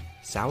Lime,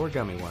 Sour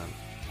Gummy Worm,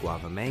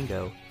 Guava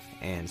Mango,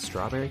 and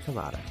Strawberry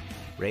Colada,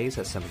 Raze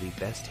has some of the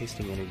best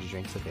tasting energy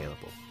drinks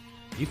available.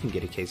 You can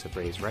get a case of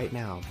Raze right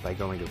now by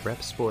going to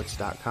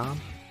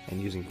repsports.com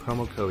and using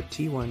promo code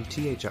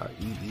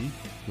T1THREE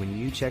when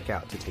you check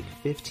out to take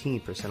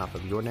 15% off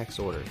of your next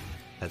order.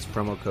 That's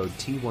promo code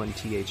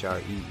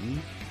T1THREE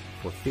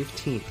for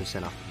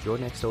 15% off of your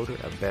next order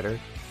of better,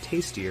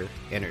 tastier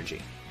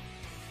energy.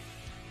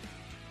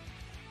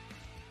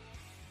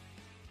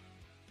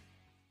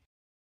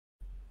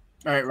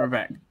 All right, we're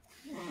back.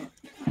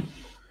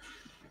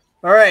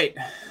 All right.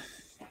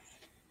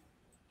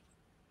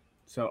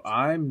 So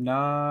I'm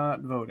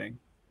not voting.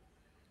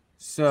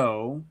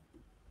 So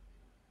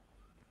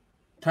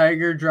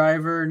Tiger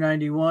Driver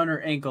 91 or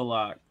Ankle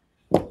Lock?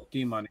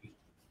 D-Money.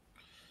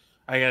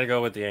 I gotta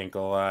go with the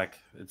Ankle Lock.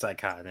 It's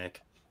iconic.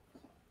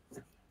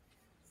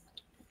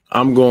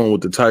 I'm going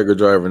with the Tiger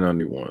Driver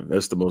 91.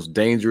 That's the most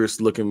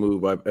dangerous looking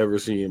move I've ever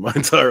seen in my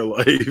entire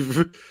life.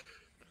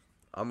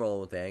 I'm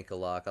rolling with the Ankle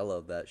Lock. I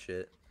love that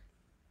shit.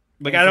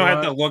 Like, I don't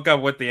have to look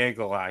up what the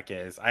Ankle Lock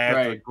is. I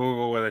have to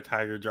Google what a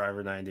Tiger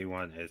Driver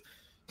 91 is.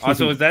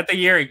 Also, is that the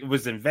year it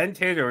was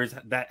invented, or is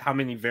that how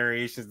many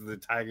variations of the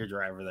Tiger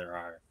Driver there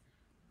are?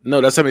 No,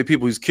 that's how many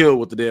people he's killed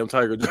with the damn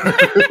Tiger Driver.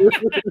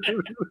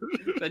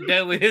 The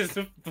deadliest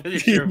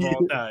finisher of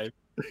all time.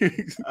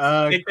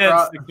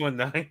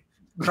 619.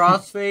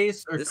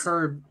 Crossface or This-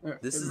 curb?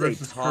 This is a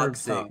versus curb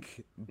stomp?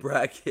 toxic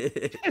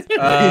bracket.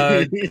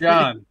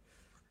 John.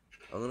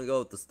 I'm gonna go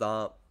with the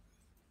stomp.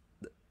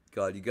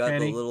 God, you got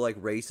Kenny? the little like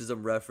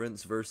racism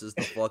reference versus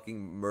the fucking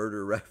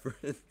murder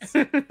reference.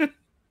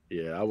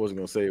 Yeah, I wasn't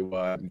gonna say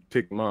why I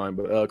picked mine,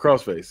 but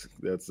crossface.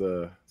 That's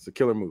it's a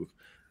killer move.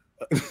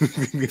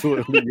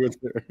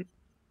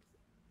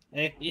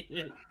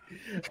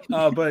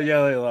 But yeah,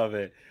 I love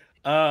it.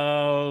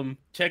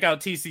 Check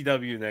out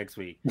TCW next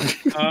week.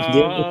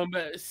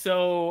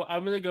 So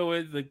I'm gonna go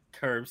with the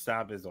curb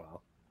stop as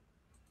well.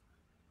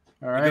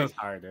 All It right. goes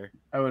harder.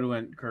 I would have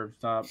went curb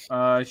stop.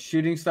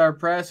 Shooting Star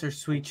Press or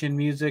Sweet Chin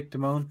Music,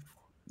 Damone?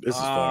 This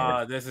is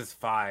fire. This is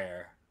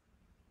fire.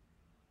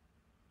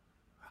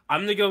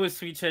 I'm gonna go with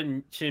Sweet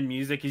Chin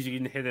Music because you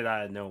can hit it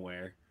out of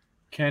nowhere.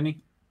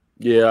 Kenny?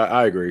 Yeah,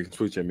 I agree.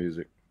 Sweet Chin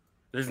Music.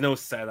 There's no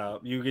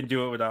setup. You can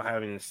do it without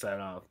having to set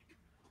up.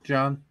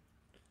 John?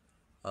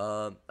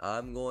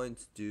 I'm going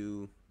to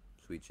do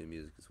Sweet Chin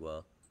Music as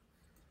well.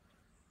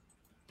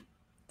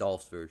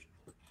 Dolph's version.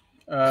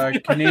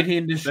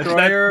 Canadian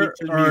Destroyer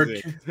Sweet Chin or,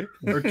 Music.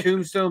 or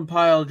Tombstone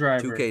Pile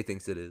Driver? 2K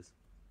thinks it is.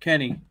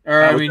 Kenny.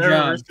 Or I mean,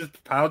 John.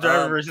 Pile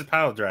Driver versus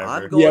Pile Driver.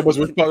 I'm going- Yeah, but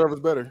which part of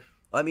it's better?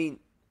 I mean,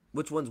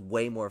 which one's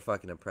way more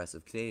fucking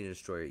impressive? Canadian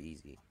Destroyer,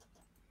 easy.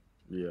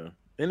 Yeah,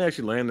 and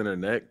actually land in the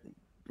neck.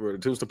 Where the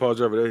Tombstone Pile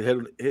Driver, their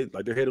head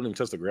don't even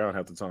touch the ground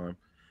half the time.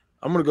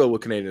 I'm gonna go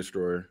with Canadian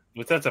Destroyer.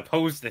 But that's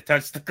supposed to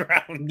touch the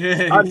ground.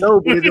 I know,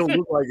 but it don't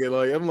look like it.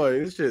 Like I'm like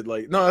this shit.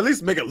 Like no, at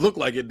least make it look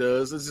like it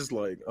does. It's just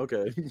like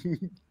okay.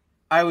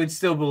 I would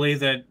still believe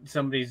that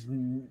somebody's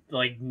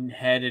like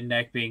head and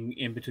neck being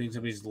in between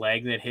somebody's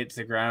leg that hits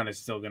the ground is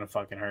still gonna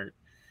fucking hurt.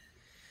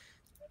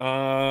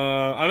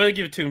 I'm gonna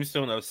give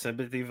Tombstone a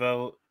sympathy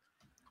vote.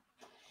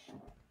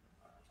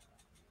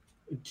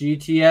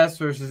 GTS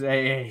versus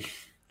AA.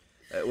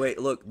 Wait,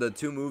 look, the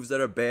two moves that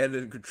are banned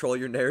and control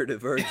your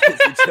narrative are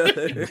against each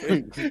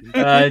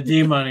other.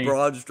 D-Money.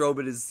 Braun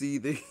Strowman is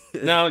seething.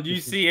 Now,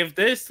 you see, if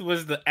this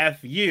was the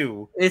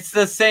FU, It's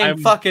the same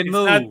fucking it's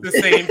move. not the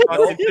same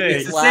fucking thing.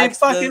 It's the same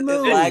fucking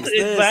move. It lacks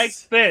It this.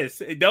 lacks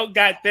this. It don't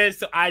got this,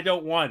 so I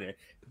don't want it.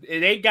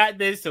 It ain't got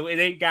this, so it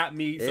ain't got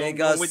me. It So ain't I'm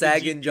got going with the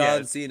sagging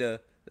John GTS. Cena.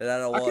 That I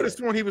don't I could want. have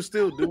sworn he was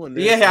still doing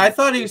this. Yeah, I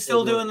thought he was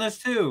still doing this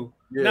too.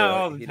 Yeah, Not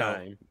all the you know.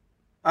 time.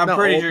 I'm No,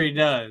 pretty all- sure he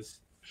does.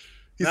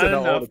 he not said not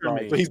all enough the for time,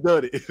 me. so he's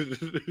done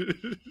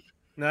it.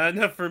 Not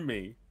enough for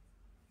me.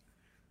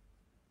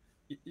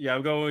 Yeah,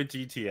 I'm going with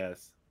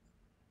GTS.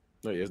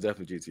 No, yeah, it's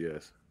definitely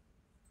GTS.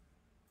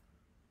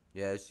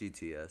 Yeah, it's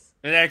GTS.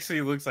 It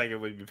actually looks like it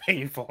would be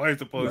painful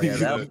as opposed Yeah,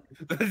 to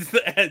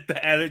the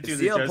attitude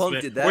CM Punk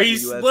adjustment, did that where in he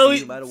UFC,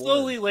 he might have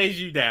slowly won.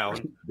 lays you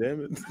down.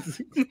 Damn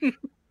it.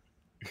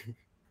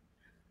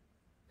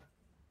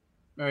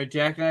 All right,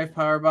 Jackknife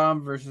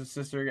Powerbomb versus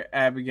Sister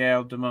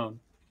Abigail Damone.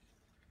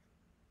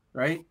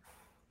 Right?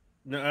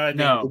 No,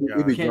 No.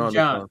 It'd be Ken John this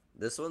John. time.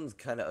 This one's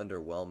kind of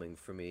underwhelming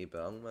for me, but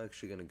I'm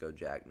actually gonna go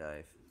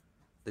Jackknife,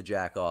 the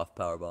jack off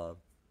powerbomb.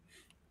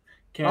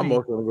 Kenny? I'm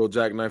also gonna go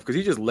Jackknife because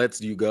he just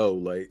lets you go.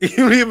 Like he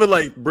don't even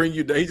like bring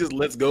you down. He just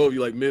lets go of you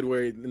like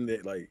midway, and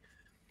then, like,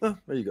 oh,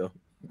 there you go.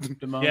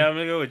 Damone? Yeah, I'm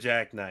gonna go with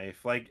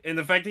Jackknife. Like, and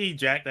the fact that he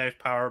jackknife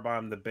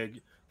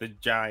powerbombed the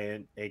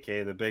giant,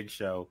 aka the Big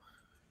Show,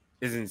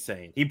 is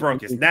insane. He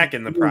broke his neck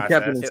in the He kept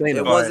process. it It, insane it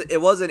about wasn't.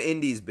 It wasn't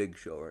Indy's big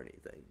show or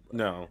anything. but-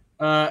 No,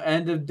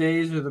 End of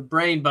Days or the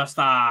Brain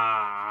Buster?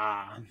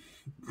 Yeah,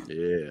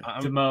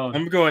 Damone.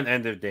 I'm going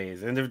End of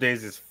Days. End of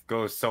Days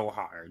goes so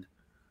hard.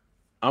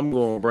 I'm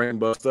going Brain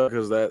Buster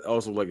because that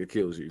also like it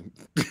kills you.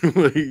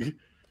 Like,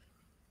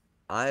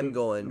 I'm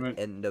going Right.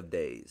 End of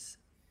Days.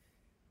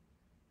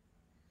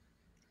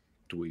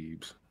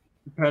 dweebs.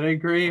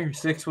 Pedigree or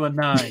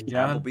 619,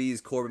 John?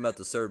 Applebee's Corbin about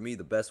to serve me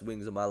the best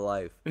wings of my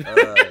life.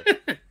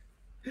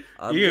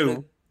 I'm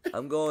You.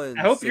 I'm going.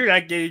 I hope six- you're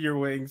not getting your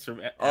wings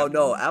from. Oh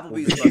no,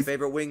 Applebee's is my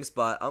favorite wing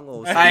spot. I'm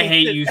going. I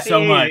hate you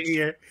so much.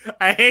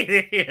 I hate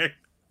it here.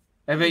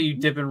 I bet you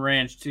dip in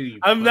ranch too. You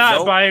I'm fuck. not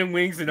Nope. buying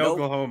wings in Nope.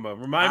 Oklahoma.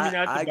 Remind me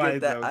not to I buy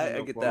get that. those. I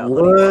in get that Oklahoma.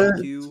 honey What?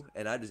 barbecue,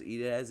 and I just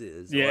eat it as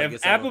is. Yeah, I if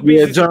guess I'm- Applebee's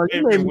Yeah, is John, your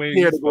you made favorite me wing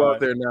scared to go spot. out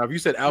there now. If you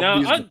said No,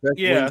 Applebee's is I'm- the best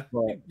yeah.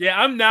 wing spot,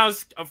 Yeah, I'm now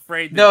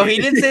afraid. To No, get-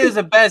 he didn't say it was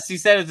the best. He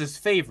said it was his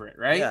favorite,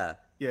 right? Yeah,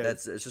 Yeah,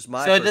 that's it's just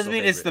my. So it doesn't personal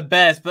mean it's the favorite.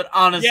 best, but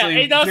honestly, Yeah,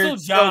 and also you're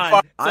so John.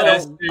 far I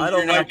west, don't. you're I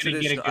don't not like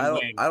gonna get a traditional. good I don't.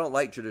 wing. I don't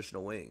like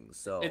traditional wings.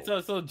 So it's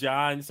also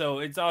John. So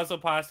it's also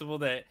possible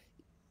that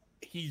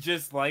he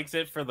just likes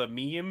it for the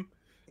meme,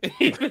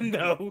 even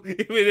if the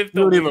you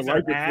don't even wings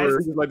like are it ass. for.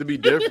 You just like to be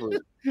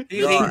different. Dude,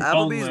 No, he's Applebee's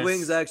boneless.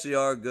 wings actually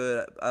are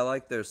good. I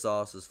like their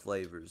sauces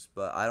flavors,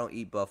 but I don't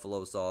eat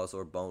buffalo sauce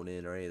or bone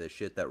in or any of the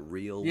shit that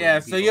real. Yeah,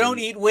 wing so people you don't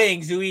eat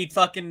wings. You eat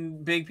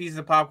fucking big pieces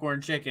of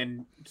popcorn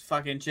chicken,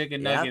 fucking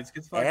chicken Yeah, nuggets.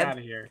 Get the fuck and- out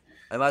of here.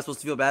 Am I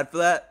supposed to feel bad for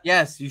that?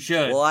 Yes, you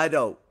should. Well, I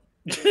don't.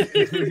 You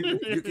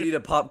can eat a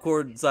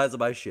popcorn size of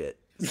my shit.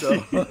 So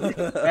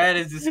That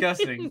is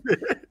disgusting.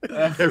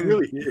 It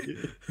really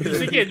is. You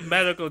should get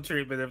medical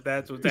treatment if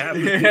that's what's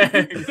happening.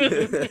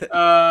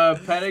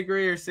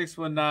 Pedigree or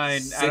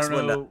 619? I don't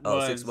know. 619. Oh,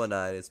 what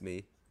 619. It's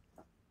me.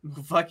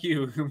 Fuck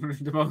you.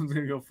 Damone's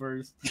gonna go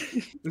first.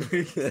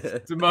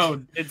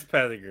 Damone. It's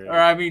pedigree. Or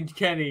I mean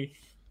Kenny.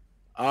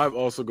 I'm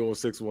also going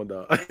 6-1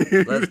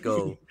 die. Let's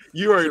go.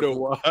 You already know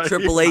why.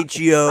 Triple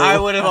H-O. I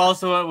would have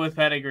also went with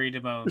pedigree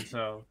Damone,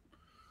 so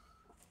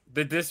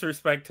The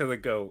disrespect to the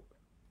GOAT.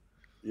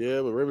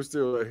 Yeah, but Raven's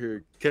still out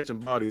here catching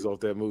bodies off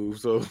that move,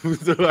 so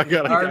I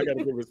gotta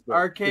give respect.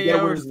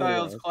 RKO or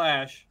Styles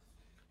Clash.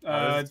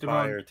 That's Damone.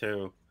 fire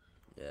too.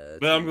 Yeah,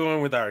 But I'm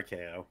going with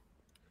RKO.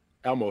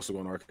 I'm also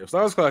going RKO.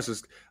 Styles Clash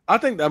is. I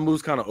think that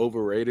move's kind of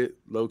overrated,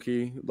 low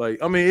key.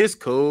 Like, I mean, it's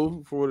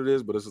cool for what it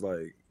is, but it's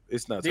like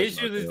it's not. The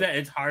issue is that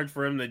it's hard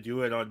for him to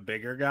do it on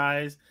bigger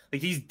guys.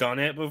 Like he's done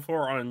it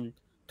before on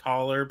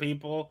taller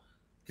people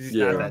because he's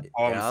not that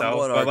tall Yeah, I'm himself.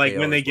 going But like RKO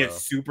when they as get well.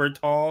 super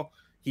tall,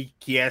 he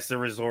has to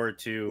resort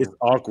to. It's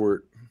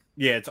awkward.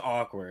 Yeah, it's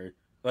awkward.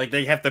 Like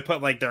they have to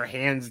put like their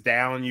hands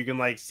down. You can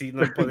like see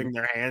them putting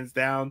their hands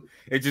down.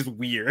 It's just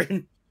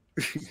weird.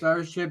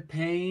 Starship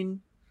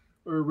Pain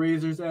or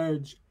Razor's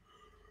Edge.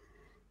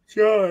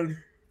 Sean.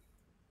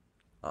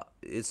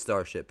 It's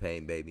Starship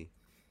Pain, baby.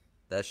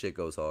 That shit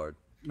goes hard.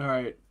 All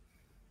right.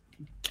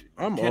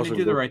 I'm Can also you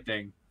do the going- right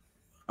thing?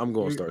 I'm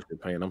going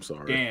Starship Pain. I'm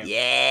sorry. Damn.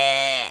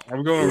 Yeah.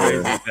 I'm going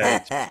Razor's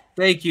Edge.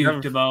 Thank you,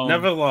 Never, Damone.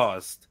 never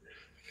lost.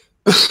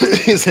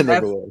 It's a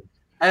never one.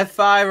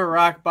 F5 or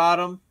Rock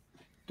Bottom?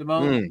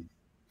 Damone?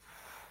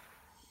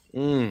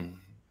 I'm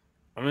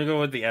gonna go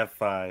with the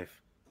F5.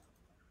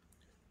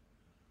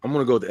 I'm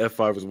gonna go with the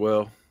F5 as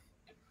well.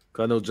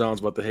 Cause I know John's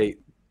about to hate.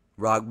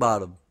 Rock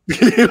bottom.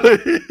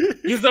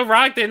 Because the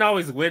Rock didn't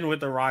always win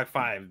with the Rock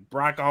 5.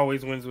 Brock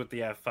always wins with the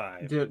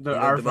F5. The You know,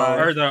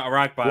 R5. Or the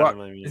Rock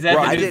bottom, I mean. Is that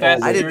Rock- the I new didn't.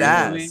 Fast I and didn't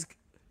Furious movie?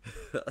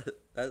 ask.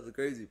 That's the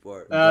crazy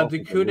part.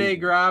 The coup de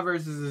grace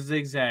versus the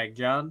zigzag,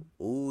 John.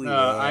 Ooh,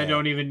 yeah. I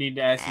don't even need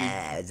to ask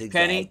you. zigzag,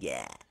 Penny?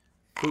 Yeah.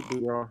 Poop,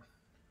 y'all.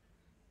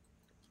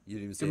 You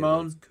didn't even say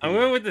Simone? it was I'm cool.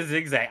 going with the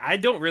zigzag. I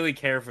don't really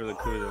care for the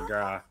coup de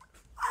grace.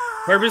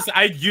 Purpose,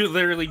 you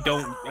literally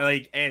don't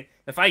like. And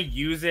if I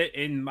use it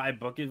in my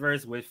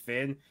Booketverse with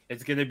Finn,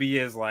 it's gonna be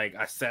as like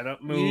a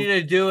setup move. You need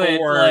to do it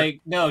or-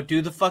 like no,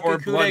 do the fucking or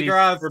coup de Bloody-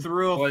 grace or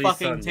through a Bloody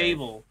fucking Sunday.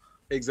 table.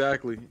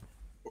 Exactly.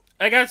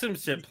 I got some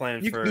shit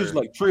planned You for. can use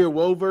like Tree of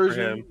Woe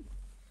version. him.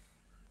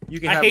 You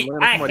can I have hate,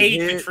 land on I somebody's hate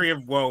the head. Tree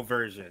of Woe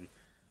version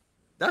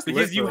That's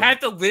because lit, you though. have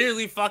to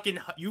literally fucking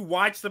you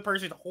watch the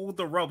person hold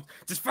the ropes,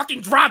 just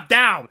fucking drop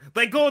down,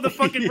 let go of the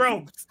fucking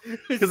ropes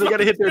because they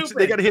gotta hit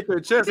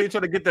their chest. They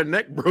trying to get their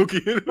neck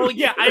broken. Well,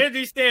 yeah, I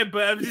understand,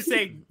 but I'm just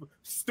saying,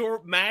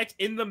 match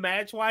in the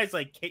match wise,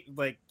 like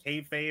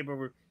kayfabe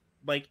or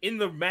like in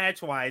the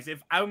match wise,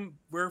 if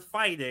we're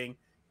fighting,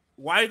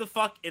 why the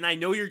fuck? And I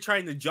know you're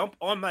trying to jump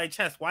on my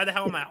chest. Why the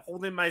hell am I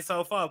holding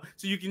myself up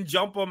so you can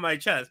jump on my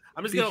chest?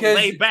 I'm just gonna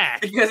lay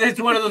back. Because it's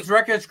one of those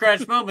record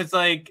scratch moments.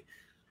 Like,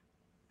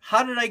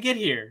 how did I get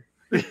here?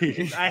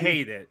 I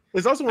hate it.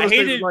 It's also one I of those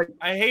hate things it. like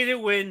I hate it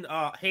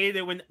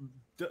when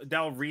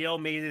Del Rio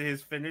made it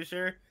his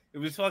finisher. It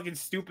was fucking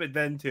stupid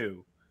then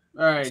too.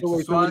 All right, So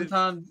wait, so what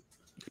Swanton.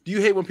 do you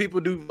hate when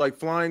people do like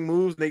flying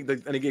moves and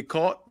they get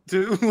caught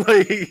too?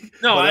 Like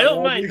No, by I that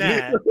don't logic? mind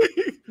that.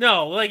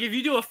 No, like if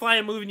you do a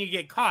flying move and you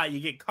get caught, you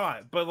get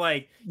caught. But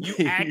like you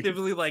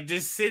actively like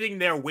just sitting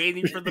there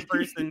waiting for the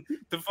person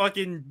to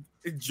fucking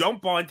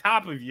jump on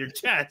top of your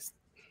chest.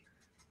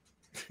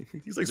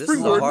 He's like This is a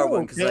springboard. hard no,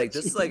 one because like catch.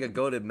 this is like a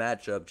goated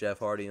matchup. Jeff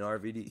Hardy and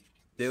RVD.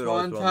 They would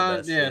always put on the Swanton,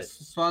 best yes.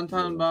 shit.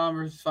 Swanton Bomb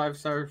versus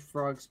 5-star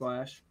Frog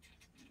Splash.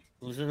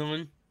 Who's the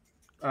one?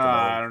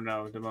 I don't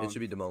know. Damone. It should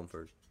be Damone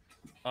first.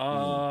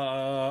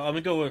 I'm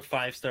gonna go with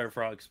 5-star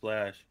Frog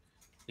Splash.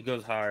 It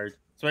goes hard,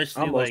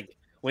 especially I'm like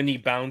when he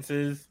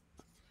bounces.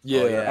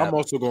 Yeah, Oh, yeah. I'm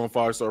also going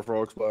 5-star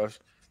Frog Splash.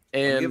 I'm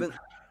And giving-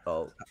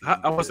 oh,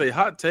 I want to say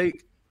hot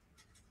take.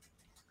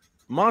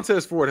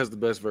 Montez Ford has the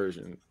best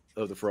version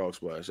of the Frog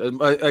Splash.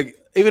 Like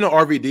even though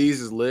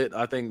RVD's is lit,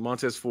 I think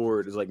Montez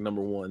Ford is like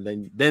number one.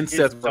 Then It's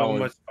Seth so Rollins.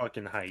 much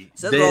fucking height.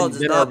 Seth Then- Rollins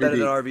is then not better RVD.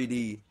 than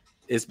RVD.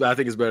 I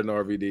think it's better than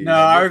RVD. No,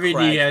 Yeah, you're RVD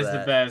cracked has for the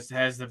that. best.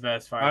 Has the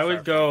best 5-star. I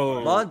would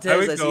go Montez, I I,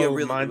 would see a go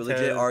really Montez.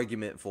 legit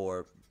argument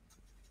for.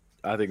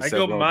 I think I Seth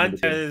go Rollins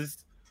is number two. Montez.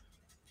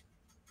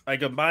 I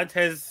go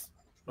Montez,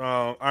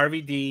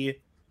 RVD,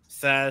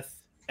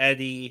 Seth,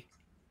 Eddie,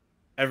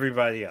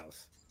 everybody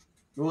else.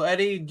 Well,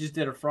 Eddie just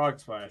did a Frog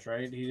Splash,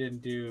 right? He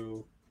didn't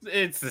do.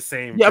 It's the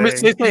same. Yeah, I mean,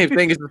 thing. it's the same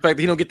thing. It's the fact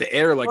that he don't get the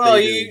air like Well,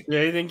 they you- Yeah,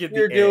 he didn't get the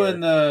You're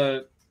doing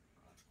air.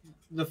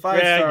 the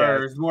 5 Yeah, I star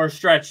guess. is more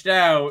stretched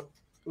out.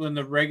 When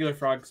the regular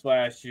Frog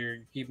Splash, you're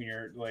keeping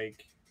your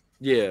like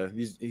do. Yeah,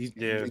 he's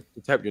Yeah.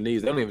 you tap your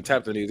knees. They don't even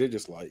tap their knees. They're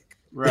just like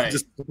right.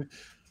 just-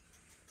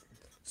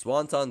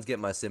 Swanton's get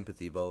my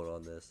sympathy vote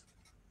on this.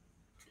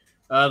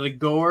 The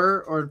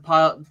Gore or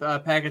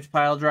package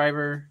pile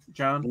driver,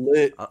 John.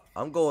 lit.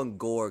 I'm going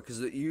Gore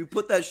because you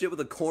put that shit with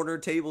a corner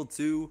table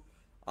too.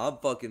 I'm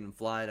fucking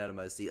flying out of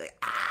my seat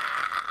like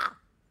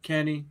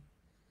Kenny.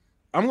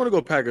 I'm gonna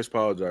go package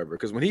pile driver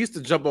because when he used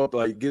to jump up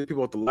like get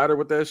people off the ladder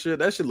with that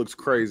shit looks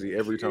crazy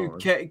every time.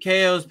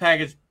 KO's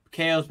package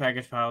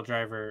pile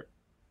driver.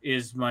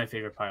 is my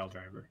favorite pile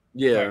driver.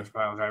 Yeah,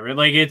 Pile driver.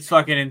 Like, it's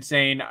fucking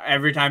insane.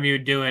 Every time he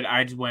would do it,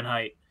 I just went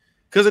height.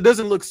 because it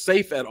doesn't look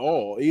safe at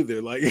all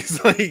either. Like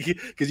it's like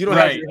because you don't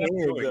have your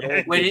hands.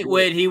 At all.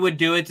 When he would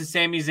do it to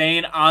Sami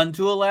Zayn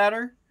onto a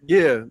ladder.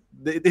 Yeah,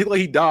 like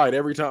he died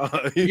every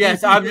time.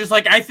 Yes, I'm just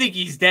like, I think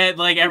he's dead.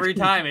 Like every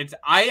time,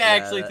 I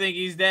actually think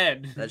he's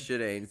dead. That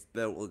shit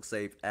don't look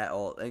safe at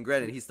all. And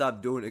granted, he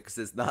stopped doing it because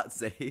it's not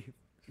safe.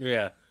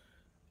 Yeah.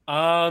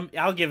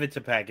 I'll give it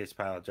to Package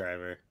Pile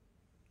Driver.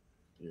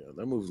 Yeah,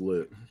 that move's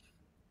lit.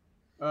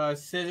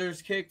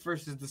 Scissors kick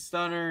versus the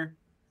stunner.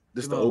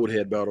 This is the old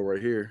head battle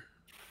right here.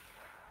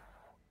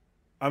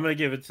 I'm gonna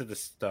give it to the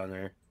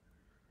stunner.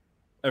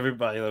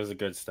 Everybody loves a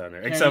good stunner,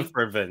 except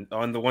for Vince.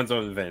 On the ones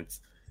on Vince.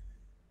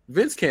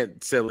 Vince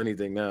can't sell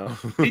anything now.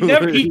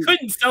 He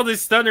couldn't sell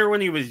this stunner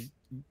when he was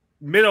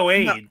middle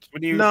aged.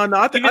 No,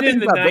 I think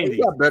he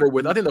got better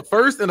with. I think the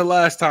first and the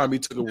last time he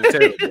took it was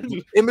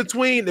terrible. In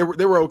between, they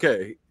were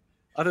okay.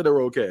 I think they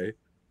were okay.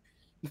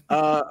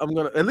 I'm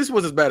gonna. And this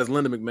was as bad as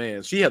Linda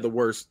McMahon. She had the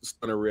worst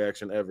stunner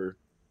reaction ever.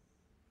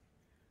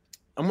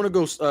 I'm gonna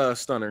go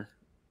stunner.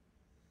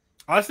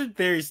 Austin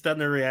Theory's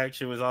stunner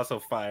reaction was also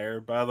fire,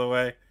 by the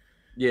way.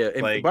 Yeah,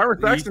 and like, Byron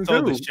Saxton he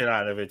sold too. the shit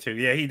out of it too.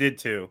 Yeah, he did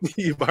too.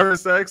 Byron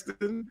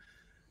Saxton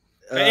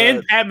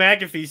and Pat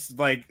McAfee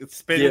like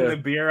spitting the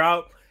beer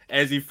out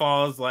as he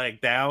falls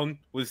like down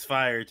was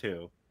fire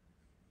too.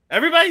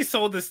 Everybody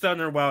sold the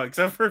stunner well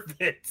except for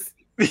Vince.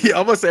 Yeah,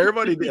 I'm gonna say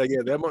everybody did.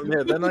 Yeah,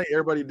 that night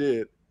everybody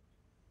did.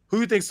 Who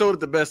do you think sold it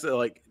the best?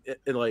 Like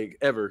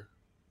ever?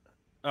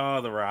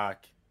 Oh, The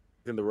Rock.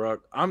 In The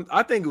Rock.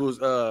 I think it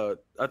was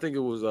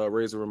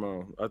Razor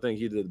Ramon. I think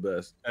he did the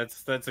best.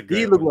 That's a good.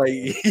 He looked like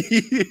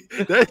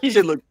that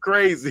shit looked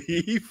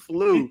crazy. He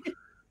flew.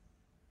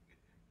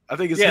 I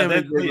think it's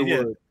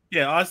him.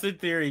 Yeah, Austin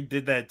Theory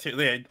did that too.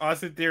 Yeah,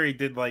 Austin Theory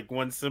did like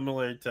one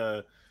similar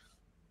to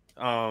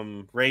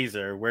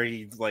Razor, where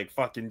he like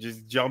fucking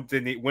just jumped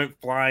and it went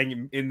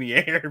flying in the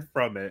air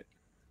from it.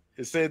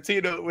 And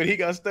Santino, when he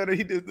got stunned,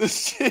 he did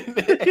this shit.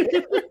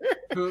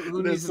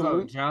 Who needs to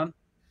vote, John?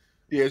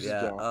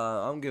 Yeah,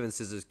 I'm giving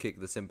Scissors Kick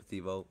the sympathy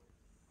vote.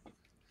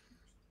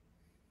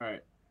 All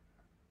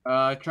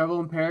right. Trouble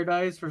in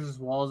Paradise versus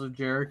Walls of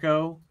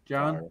Jericho.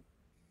 John?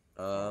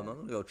 I'm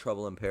going to go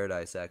Trouble in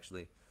Paradise,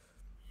 actually.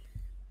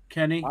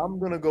 Kenny? I'm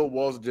going to go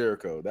Walls of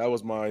Jericho. That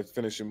was my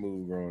finishing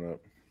move growing up.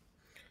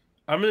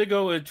 I'm going to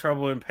go with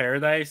Trouble in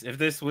Paradise. If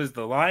this was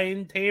the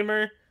Lion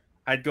Tamer,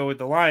 I'd go with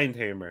the Lion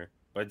Tamer.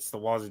 But it's the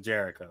Walls of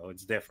Jericho.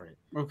 It's different.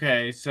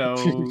 Okay,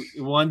 so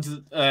one's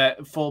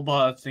full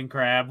Boston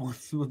Crab,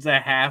 one's a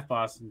half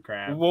Boston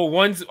Crab. Well,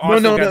 one's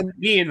also got the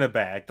knee in the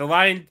back. The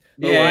Lion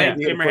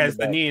Tamer has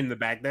the knee in the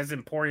back. That's an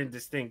important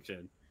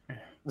distinction.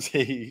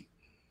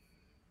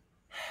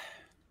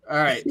 All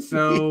right,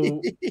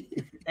 so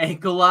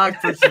ankle lock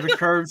versus the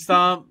curb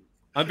stomp.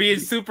 I'm being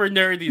super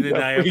nerdy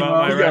tonight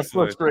about my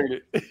wrestling.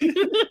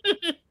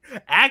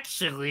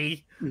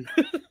 Actually,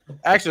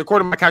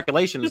 according to my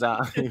calculations,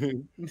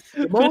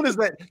 Damone is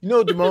that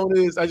Damone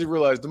is. I just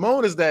realized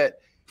Damone is that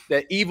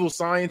evil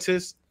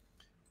scientist,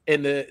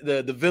 and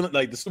the villain,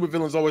 like the super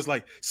villain, is always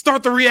like,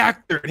 start the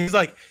reactor, and he's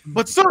like,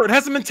 but sir, it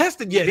hasn't been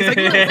tested yet. He's like,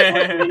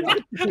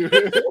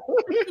 no.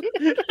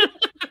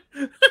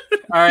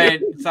 All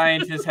right,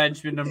 scientist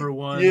henchman number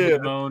one.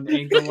 Damone,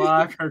 ankle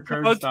lock or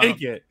curb stomp. I'll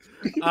take it.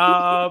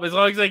 As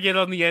long as I get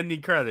on the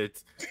ending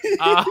credits.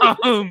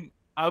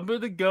 I'm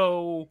gonna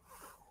go.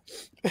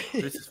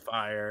 This is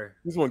fire.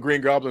 This is when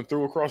Green Goblin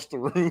threw across the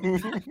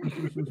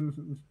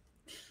room.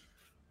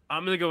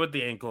 I'm gonna go with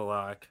the ankle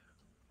lock.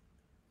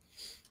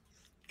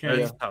 Okay,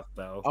 That's tough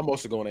though. I'm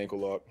also going ankle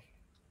lock.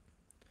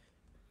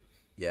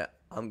 Yeah,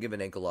 I'm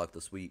giving ankle lock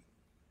the sweep.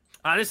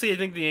 Honestly, I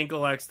think the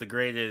ankle lock's the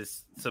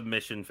greatest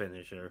submission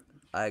finisher.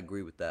 I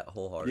agree with that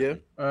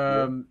wholeheartedly.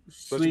 Yeah.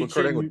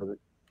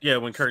 Yeah,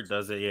 when Kurt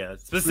does it. Yeah,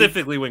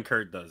 specifically when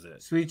Kurt does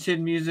it. Sweet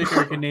Chin Music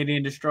or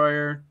Canadian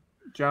Destroyer,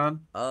 John?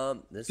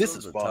 This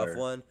is a tough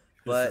one,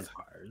 but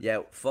yeah,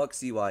 fuck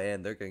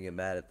CYN. They're gonna get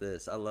mad at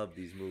this. I love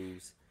these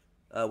moves,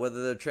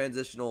 whether they're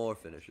transitional or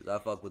finishers. I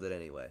fuck with it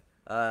anyway.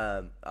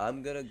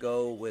 I'm gonna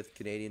go with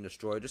Canadian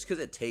Destroyer just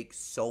because it takes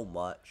so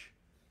much.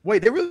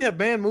 Wait, they really have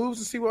banned moves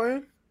in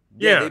CYN?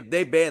 Yeah,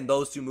 they banned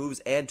those two moves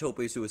and Tope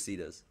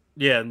Suicidas.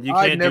 Yeah, you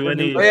can't do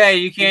any. Oh, yeah,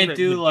 you can't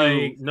do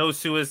like no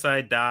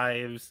suicide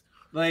dives.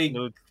 Like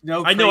no.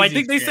 I know. I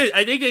think they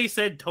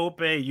said Tope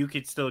you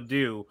could still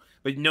do,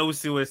 but no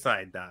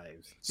suicide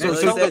dives. So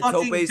suicide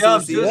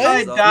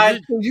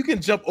dives. You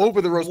can jump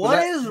over the ropes.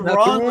 What is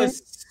wrong with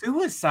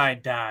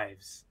suicide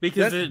dives?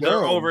 Because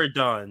they're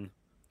overdone.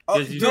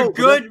 They're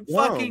good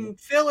fucking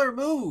filler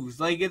moves.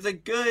 Like it's a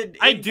good.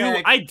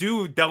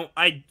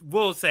 I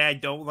will say I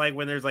don't like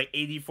when there's like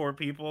 84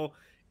 people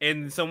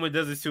and someone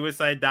does a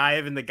suicide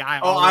dive and the guy.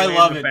 I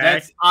love it.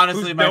 That's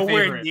honestly my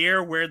favorite. Nowhere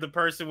near where the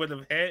person would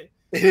have hit.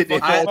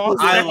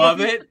 I love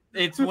it.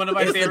 It's one of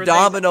my favorite. The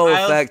domino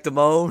effect,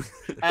 Damone.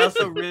 I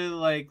also really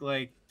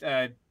like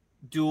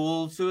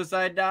dual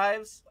suicide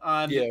dives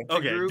on. Yeah.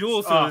 Okay.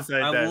 Dual suicide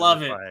dives. I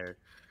love it.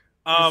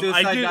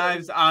 Suicide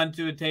dives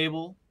onto a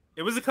table.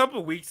 It was a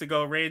couple weeks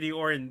ago. Randy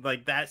Orton,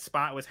 like that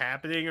spot was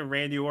happening, and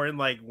Randy Orton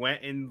like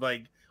went and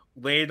like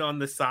laid on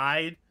the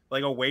side,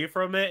 like away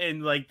from it,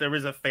 and like there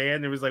was a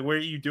fan. It was like, "What are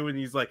you doing?"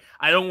 He's like,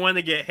 "I don't want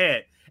to get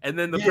hit." And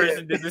then the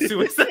person did the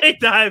suicide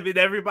dive, and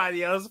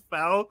everybody else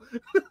fell.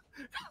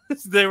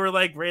 They were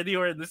like, "Randy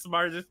Orton, the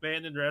smartest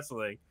man in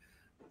wrestling."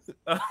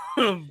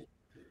 All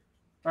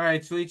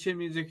right, Sweet Chin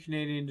Music,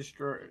 Canadian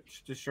Destroyer,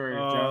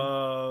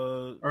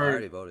 John. I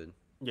already voted.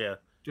 Yeah.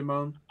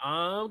 Damone?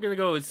 I'm going to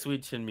go with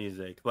Sweet Chin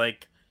Music.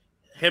 Like,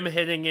 him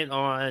hitting it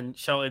on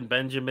Shelton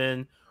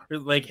Benjamin, or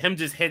like him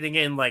just hitting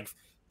it and like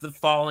the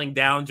falling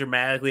down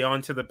dramatically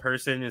onto the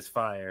person is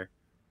fire.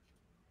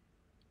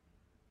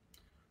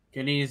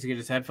 Kenny needs to get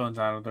his headphones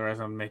on, otherwise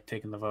I'm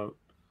taking the vote.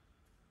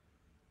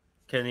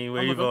 Kenny,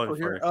 where are you voting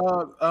for?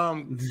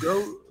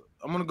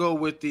 I'm gonna go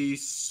with the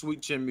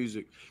Sweet Chin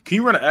Music. Can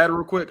you run an ad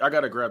real quick? I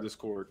gotta grab this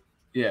cord.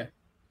 Yeah.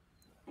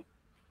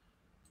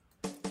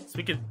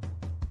 Speaking.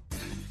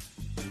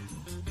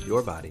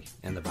 Your body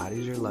and the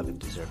bodies you're loving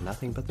deserve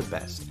nothing but the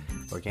best.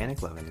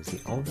 Organic Lovin' is the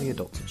only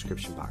adult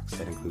subscription box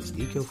that includes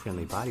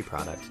eco-friendly body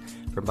products,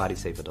 from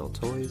body-safe adult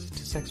toys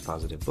to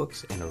sex-positive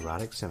books and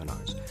erotic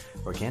seminars.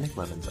 Organic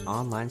Lovin's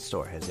online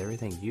store has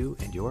everything you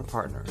and your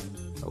partner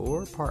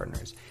or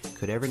partners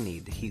could ever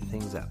need to heat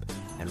things up.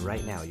 And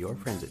right now, your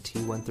friends at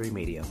T13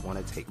 Media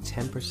want to take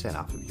 10%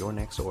 off of your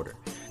next order.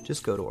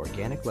 Just go to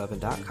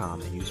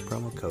organiclovin.com and use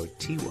promo code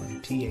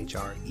T1,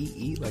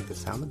 T-H-R-E-E, like the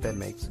sound the bed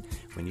makes,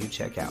 when you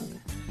check out.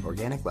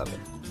 Organic Lovin'.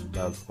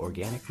 Love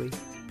organically,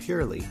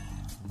 purely,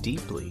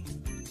 deeply,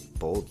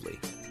 boldly.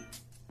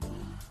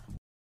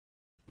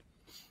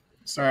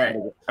 Sorry,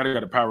 I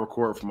got a power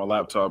cord for my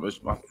laptop.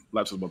 My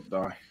laptop's about to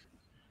die.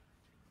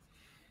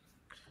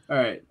 All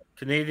right.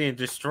 Canadian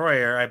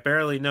Destroyer, I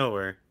barely know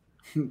her.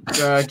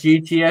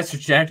 GTS or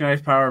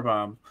Jackknife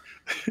Powerbomb.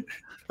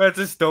 That's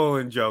a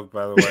stolen joke,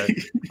 by the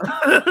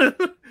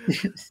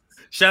way.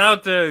 Shout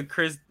out to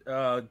Chris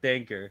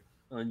Danker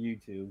on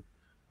YouTube.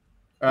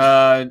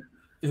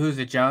 Who's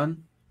it,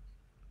 John?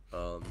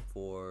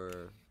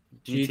 For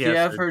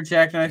GTF or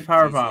Jackknife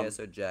Powerbomb? GTS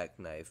or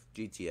Jackknife.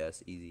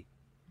 GTS, easy.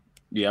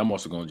 Yeah, I'm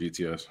also going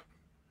GTS.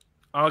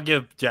 I'll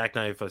give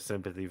Jackknife a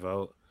sympathy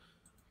vote.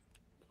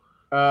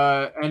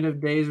 End of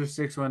Days or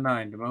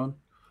 619, Damone?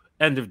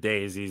 End of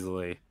Days,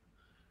 easily.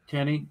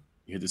 Kenny?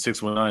 You hit the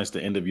 619, it's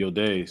the end of your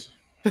days.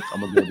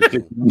 I'm going to go with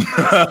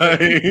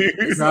 619.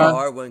 It's a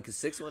hard one because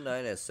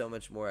 619 has so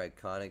much more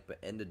iconic, but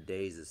End of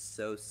Days is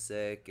so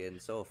sick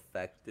and so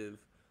effective.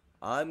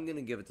 I'm going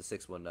to give it to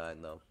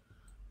 619, though.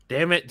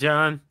 Damn it,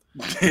 John.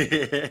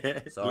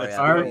 Sorry,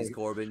 I'm wings,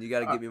 Corbin. You got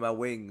to give me my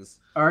wings.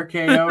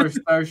 RKO or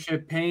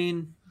Starship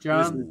Pain,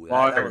 John? Ooh,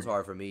 that was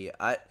hard for me.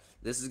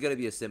 This is going to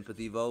be a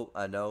sympathy vote,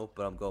 I know,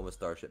 but I'm going with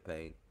Starship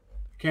Pain.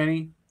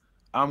 Kenny?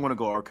 I'm going to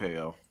go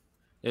RKO.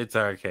 It's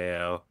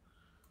RKO.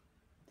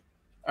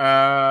 All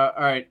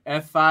right,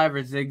 F5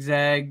 or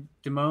Zigzag,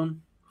 Damone?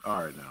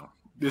 All right, now.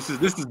 This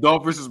is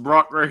Dolph versus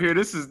Brock right here.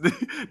 This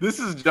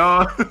is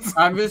John.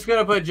 I'm just going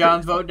to put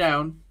John's vote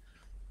down.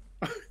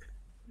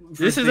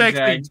 This is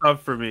actually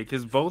tough for me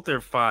because both are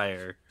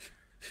fire.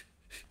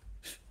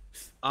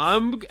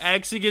 I'm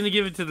actually going to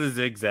give it to the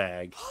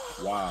Zigzag.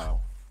 Wow.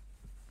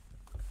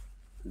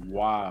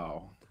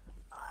 Wow.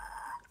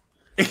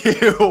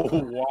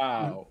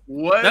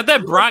 What? Not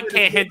that Brock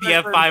can't hit the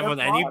F5 on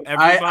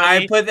everybody.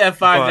 I put the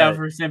F5 down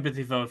for a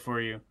sympathy vote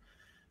for you.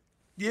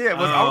 Yeah,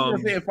 but I was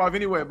going to say F5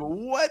 anyway, but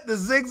what? The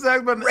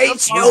Zigzag?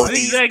 Ratio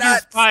Zigzag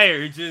is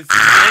fire.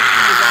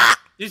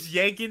 Just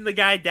yanking the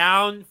guy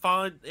down,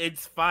 falling.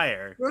 It's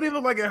fire. It don't even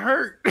look like it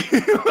hurt.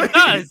 It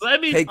does.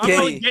 Hey,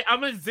 Kenny,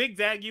 I'm gonna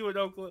zigzag you in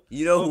Oklahoma.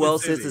 You know who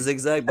else hits the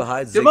zigzag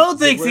behind Damone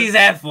thinks he's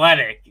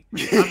athletic.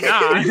 I'm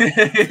not.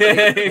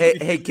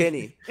 hey,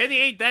 Kenny. Kenny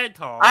ain't that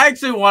tall. I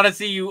actually want to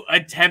see you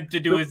attempt to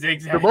do a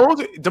zigzag.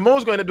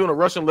 Damone's going to do a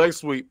Russian leg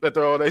sweep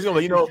after all that. He's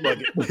going to let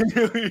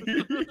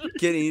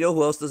Kenny, you know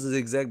who else does a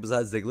zigzag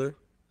besides Ziggler?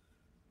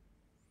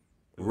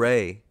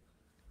 Ray.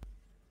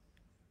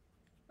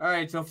 All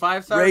right, so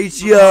 5 stars.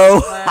 Ratio.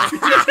 I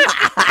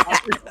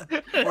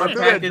knew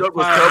that joke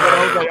was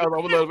coming. I'm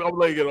gonna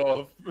let it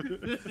off.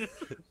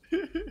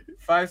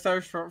 5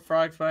 stars for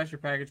Frog Splash or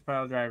Package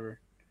Pile Driver.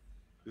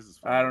 This is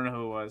I don't know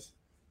who it was.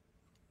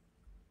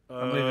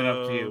 I'm leaving it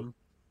up to you.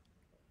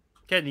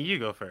 Kenny, you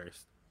go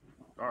first.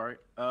 All right.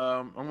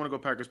 I'm gonna go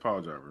Package Pile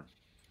Driver.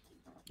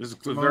 This is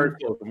very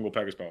close. I'm gonna go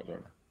Package Pile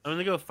Driver. I'm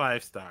gonna go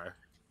 5 star.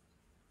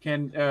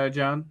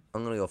 John?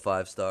 I'm gonna go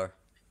 5 star.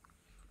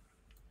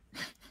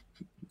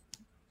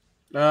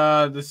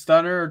 The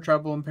Stunner or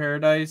Trouble in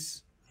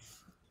Paradise?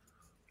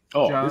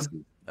 Oh,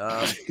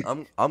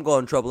 I'm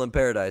going Trouble in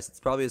Paradise. It's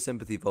probably a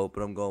sympathy vote,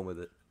 but I'm going with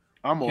it.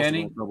 I'm also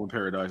going Trouble in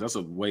Paradise. That's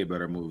a way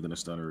better move than a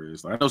Stunner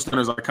is. I know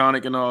Stunner's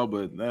iconic and all,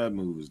 but that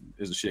move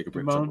is a shit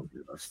compared to Trouble in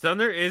Paradise.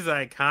 Stunner is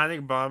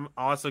iconic, but I'm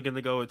also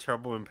gonna go with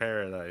Trouble in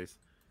Paradise.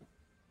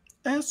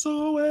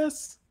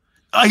 SOS.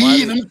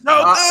 Finally,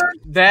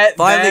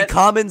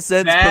 common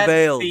sense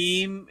prevails. That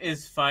theme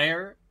is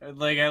fire.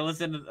 Like I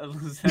listen to I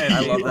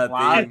love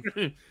that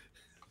theme.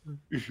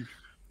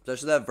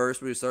 Especially that verse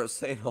where he starts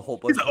saying a whole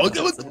bunch of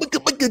nonsense.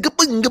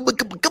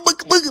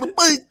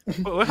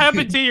 What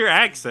happened to your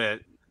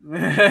accent?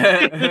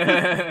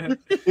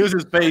 It was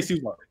his face. He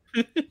was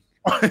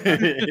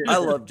like, I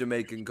loved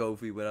Jamaican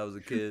Kofi when I was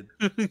a kid.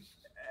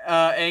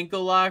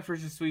 Ankle lock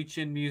versus Sweet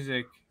Chin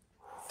Music.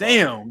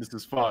 damn, this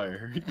is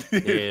fire.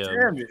 Damn.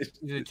 Damn it. Is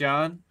it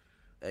John?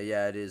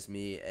 Yeah, it is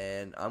me,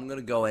 and I'm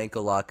gonna go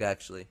ankle lock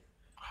actually.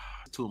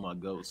 Two of my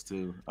goats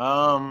too.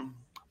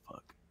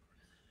 Fuck.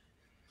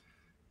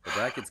 The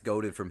bracket's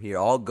goated from here.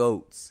 All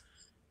goats.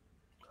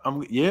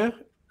 Yeah,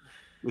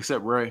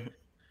 except Ray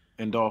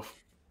and Dolph.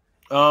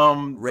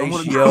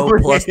 Ratio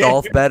plus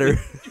Dolph better.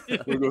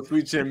 We'll go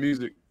Sweet Chin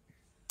Music.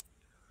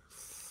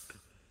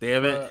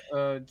 Damn it.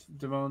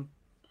 Damone.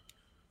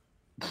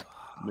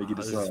 Make it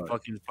This is decide.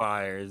 fucking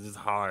fire. This is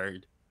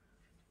hard.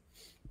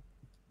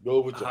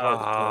 Go with your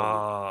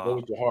heart. Go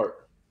with your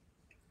heart.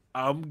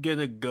 I'm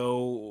gonna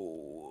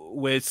go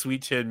with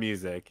Sweet Chin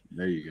Music.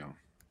 There you go.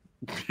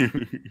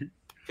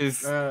 Because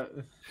this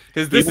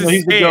Even though he's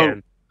is the Stan.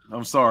 GOAT.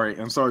 I'm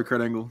sorry,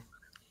 Kurt Angle.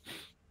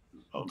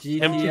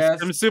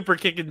 GTS. I'm super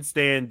kicking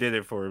Stan did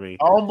it for me.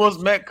 I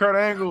almost met Kurt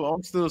Angle.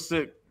 I'm still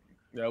sick.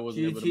 That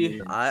wasn't able to GT.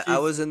 meet him. I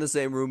was in the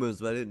same room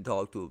as him. I didn't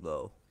talk to him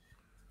though.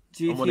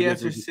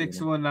 GTS or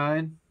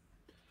 619.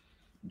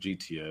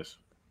 GTS.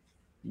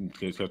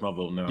 Because my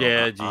vote now.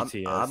 Yeah, I'm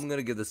GTS.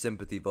 gonna give the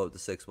sympathy vote to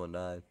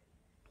 619.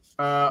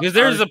 Because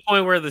there's a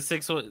point where the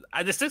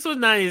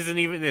 619 isn't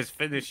even his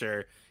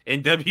finisher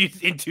in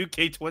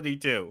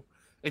 2K22.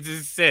 It's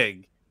his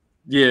sig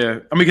Yeah,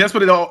 I mean that's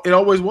what it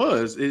always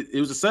was. It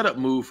was a setup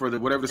move for the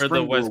whatever the for the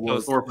springboard West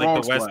was Coast, or like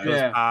frog the West splash. Coast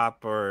Yeah.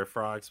 pop or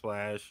frog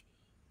splash.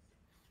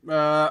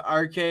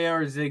 RKO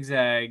or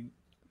Zigzag.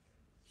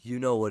 You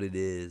know what it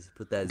is.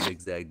 Put that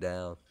zigzag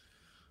down.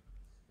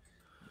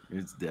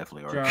 It's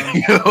definitely John,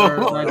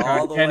 RKO.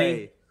 All the Kenny?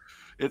 way.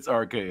 It's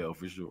RKO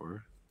for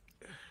sure.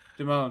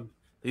 Damone.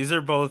 These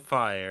are both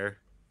fire.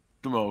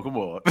 Come on. Come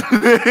on,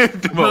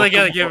 But I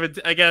gotta come give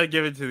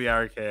it to the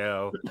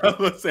RKO. on.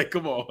 Let's say,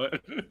 come on.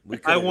 We I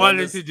coulda won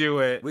wanted this- to do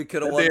it. We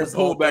could have That won damn this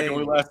whole pullback and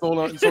we thing. last so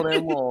long, so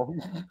damn long.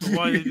 I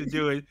wanted to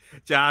do it,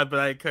 John, but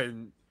I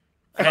couldn't.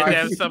 I had to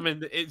have some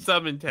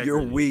integrity.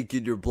 You're weak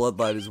and your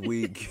bloodline is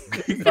weak.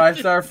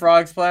 5-star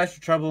Frog Splash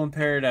or Trouble in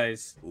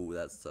Paradise. Ooh,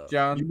 that's tough.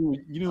 John.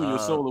 You knew your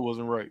solo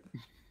wasn't right.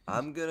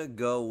 I'm gonna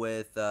go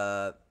with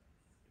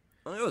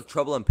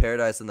Trouble in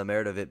Paradise and the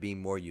merit of it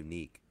being more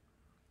unique.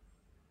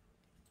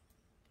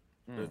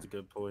 That's a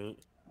good point.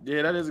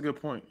 Yeah, that is a good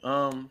point.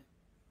 Damn.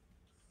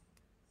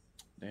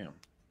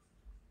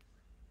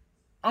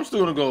 I'm still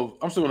gonna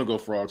go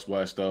Frog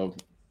Splash though,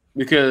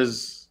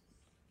 because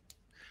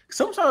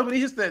sometimes when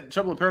he hits that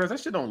Trouble in Paradise, that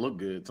shit don't look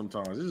good.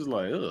 Sometimes it's just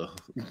like, ugh.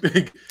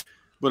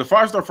 But a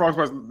 5-star Frog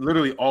Splash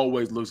literally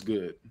always looks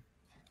good.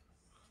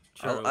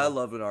 I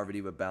love when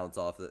RVD would bounce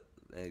off it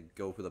and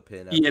go for the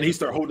pin. Yeah, and he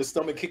start holding his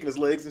stomach, kicking his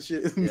legs and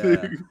shit.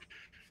 Yeah.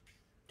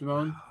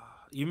 Damone.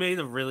 You made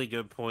a really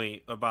good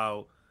point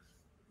about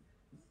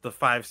the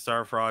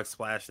 5-star frog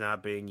splash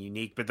not being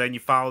unique, but then you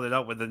followed it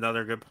up with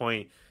another good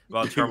point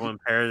about Trouble in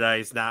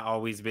Paradise not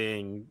always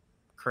being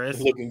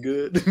crisp. Looking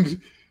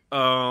good.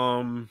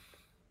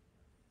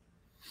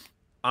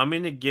 I'm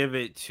gonna give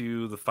it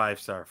to the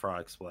 5-star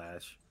frog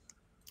splash.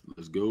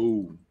 Let's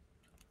go.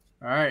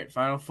 All right,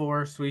 Final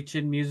Four. Sweet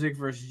Chin Music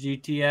versus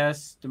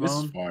GTS. This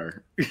is Damone.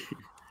 fire.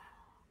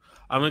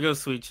 I'm gonna go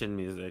Sweet Chin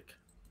Music.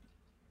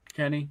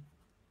 Kenny.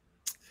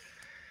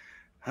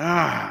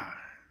 Ah.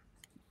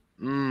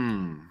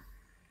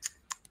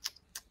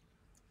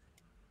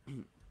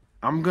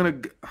 I'm gonna.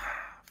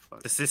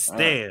 Fuck. This is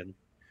Stan.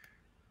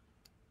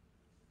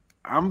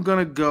 I'm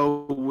gonna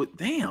go with.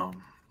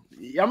 Damn.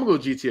 Yeah, I'm gonna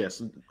go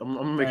GTS. I'm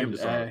gonna make him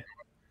decide.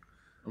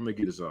 I'm gonna make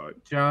you decide.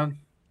 John.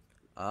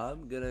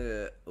 I'm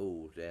gonna.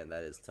 Oh, damn,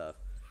 that is tough.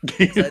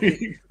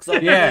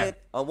 Yeah,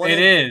 it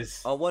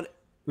is. On one,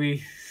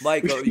 We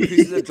Michael, you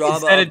piece of the drama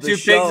said of it the 2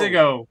 show. picks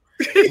ago.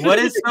 What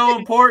is so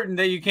important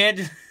that you can't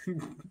just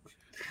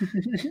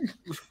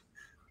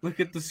look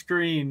at the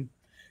screen?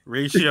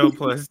 Ratio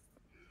plus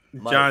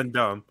Mike, John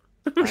Dumb.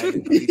 I'm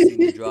increasing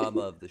the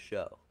drama of the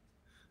show.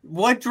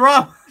 What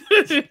drama?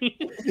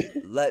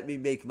 Let me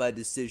make my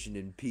decision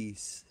in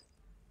peace.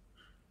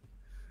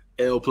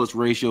 L plus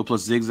ratio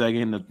plus zigzag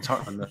in the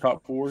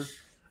top 4.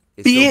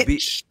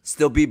 It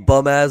still beat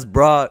bum ass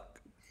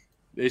Brock.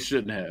 They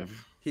shouldn't have.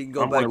 He can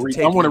go I back wanna to re- I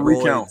taking wanna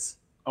recount. roids.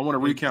 I want to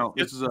recount.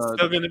 It's This is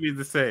still gonna be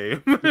the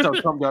same. this is how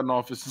Trump got in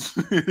office.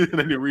 And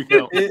then he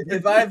recount.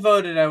 If I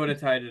voted, I would have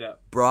tied it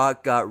up.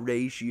 Brock got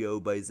ratio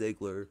by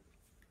Ziggler.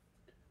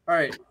 All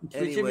right, Sweet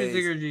Chin Anyways,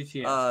 Music or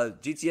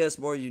GTS? GTS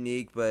more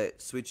unique, but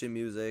Sweet Chin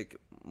Music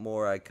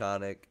more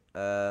iconic.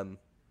 I'm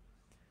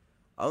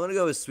gonna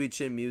go with Sweet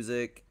Chin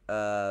Music,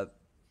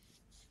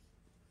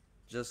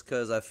 just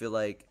because I feel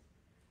like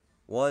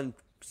one,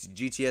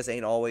 GTS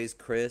ain't always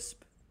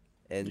crisp,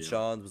 and Yeah.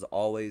 Sean's was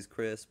always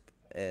crisp,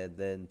 and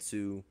then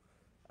 2,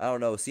 I don't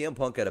know, CM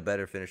Punk had a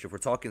better finisher. If we're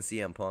talking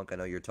CM Punk, I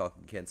know you're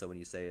talking Kenta when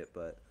you say it,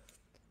 but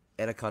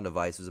Anaconda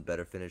Vice was a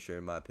better finisher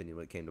in my opinion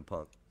when it came to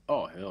Punk.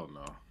 Oh hell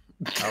no.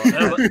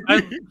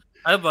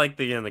 I like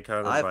the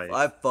Anaconda bite.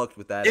 I fucked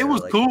with that. It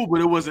was cool,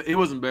 but it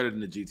wasn't better than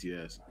the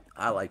GTS.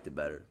 I liked it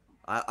better.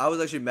 I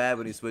was actually mad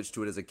when he switched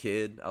to it as a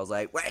kid. I was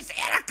like, "Where's the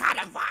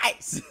Anaconda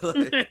Vice?" I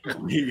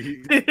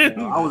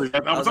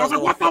was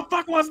like, what the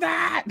fuck was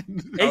that?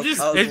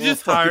 It's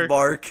just hard.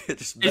 Bark.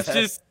 It's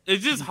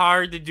just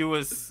hard to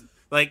do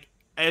like,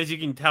 as you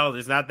can tell,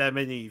 there's not that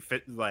many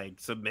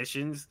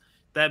submissions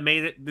that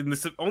made it.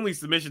 The only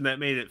submission that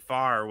made it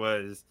far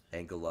was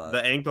ankle lock.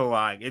 The ankle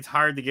lock. It's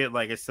hard to get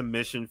like a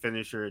submission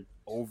finisher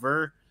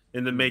over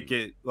and to make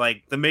it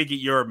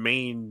your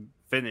main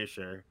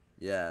finisher.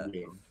 Yeah.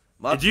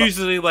 It's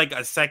usually like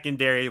a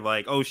secondary,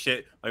 like, oh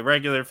shit, my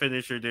regular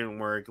finisher didn't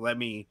work. Let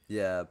me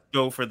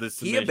go for the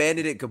submission. He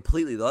abandoned it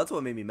completely, though. That's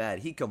what made me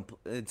mad.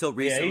 Until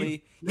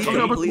recently, he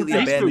completely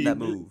abandoned that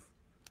move.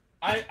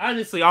 I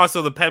honestly,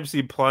 also, the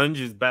Pepsi plunge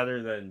is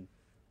better than...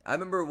 I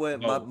remember when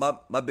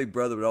my big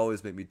brother would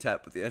always make me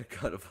tap with the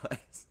Anaconda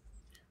Vice.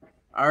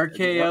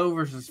 RKO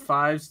versus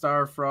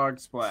 5-star Frog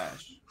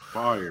Splash.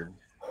 Fire.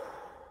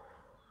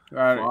 All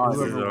right,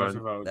 whoever wants to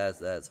vote.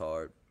 That's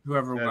hard.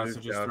 Whoever wants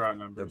to just throw out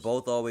numbers. They're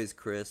both always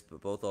crisp,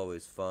 but both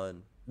always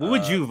fun. What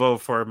would you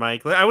vote for,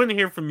 Mike? I want to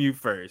hear from you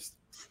first.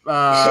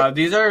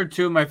 These are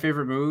two of my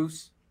favorite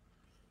moves,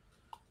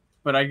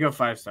 but I'd go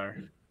 5-star.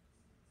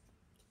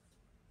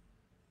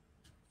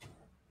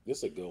 This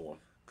is a good one.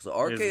 Because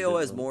RKO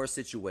has more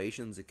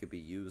situations it could be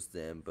used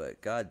in,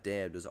 but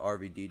goddamn, does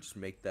RVD just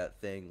make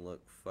that thing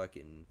look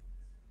fucking...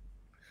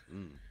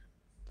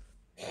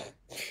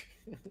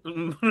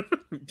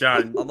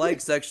 John, I'm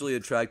like sexually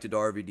attracted to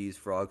RVD's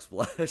Frog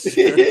Splash.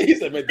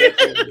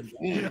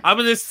 I'm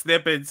gonna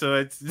snip it so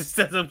it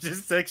says I'm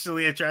just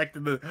sexually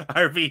attracted to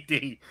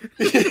RVD.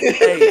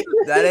 Hey,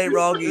 that ain't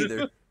wrong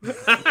either.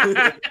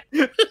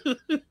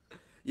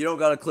 You don't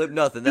gotta clip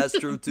nothing. That's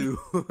true too.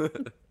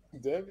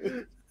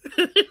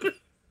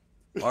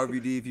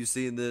 RVD, if you've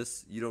seen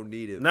this, you don't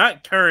need it.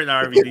 Not current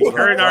RVD.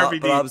 Current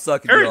RVD. But I'm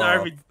sucking current you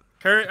off.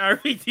 Current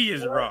RVD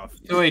is rough.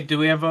 So wait, do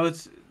we have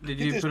votes? Did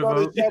you put a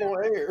vote?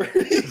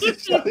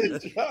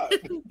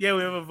 Yeah,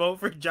 we have a vote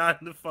for John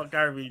to fuck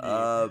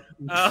RVD.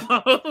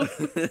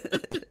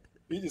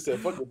 He just said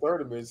fuck the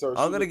tournament. So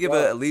I'm gonna give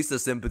at least a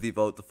sympathy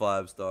vote to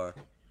 5-star.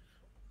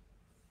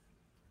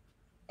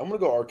 I'm gonna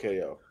go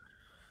RKO.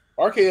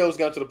 RKO's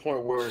got to the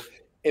point where,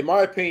 in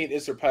my opinion,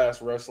 it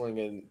surpassed wrestling,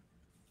 and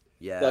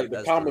like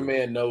the common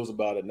man knows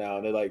about it now,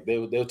 and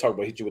they'll talk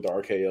about hit you with the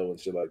RKO and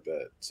shit like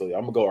that. So yeah,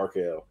 I'm gonna go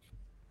RKO.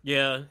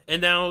 Yeah,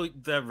 and now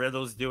that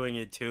Riddle's doing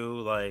it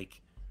too,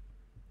 like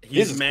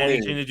he's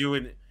managing to do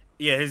it.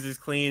 Yeah, his is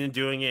clean and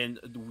doing it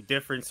in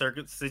different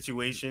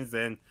situations.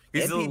 And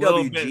he's and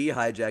PWG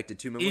hijacked it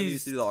too. Remember when you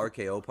used to do the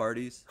RKO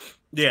parties?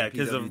 Yeah,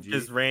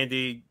 because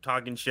Randy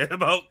talking shit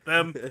about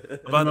them,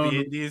 about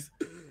the indies.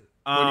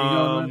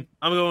 I'm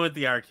going with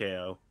the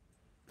RKO.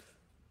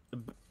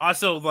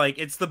 Also, like,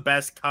 it's the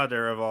best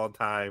cutter of all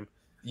time.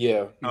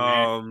 Yeah.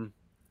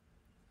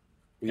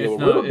 Yeah,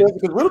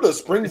 Riddle does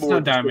springboard. It's no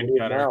diamond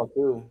cutter now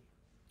too.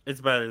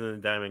 It's better than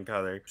the diamond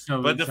cutter.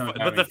 No, but the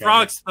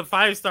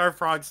 5-star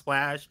Frog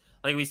Splash,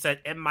 like we said,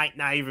 it might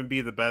not even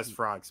be the best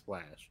Frog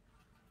Splash.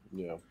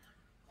 Yeah.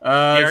 The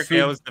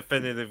RKO is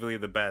definitively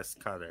the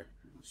best cutter.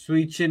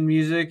 Sweet Chin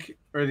Music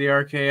or the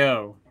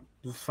RKO?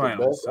 The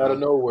final. Best out of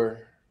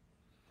nowhere.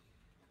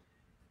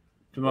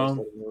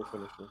 Timon?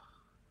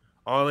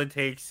 All it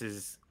takes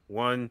is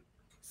 1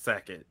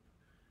 second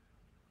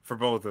for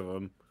both of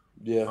them.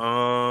 Yeah.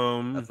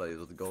 I thought he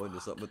was going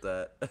into something with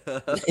that.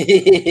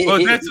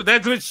 Well,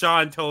 that's what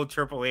Sean told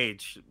Triple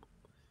H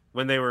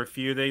when they were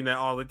feuding. That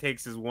all it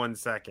takes is 1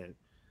 second.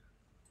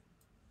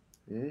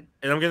 And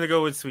I'm gonna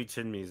go with Sweet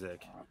Chin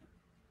Music.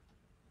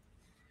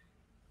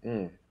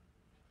 One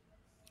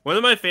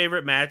of my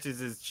favorite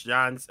matches is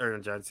John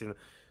Cena,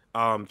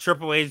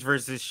 Triple H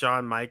versus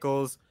Shawn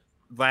Michaels,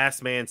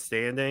 Last Man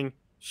Standing.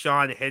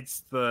 Shawn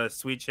hits the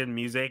Sweet Chin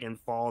Music and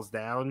falls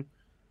down.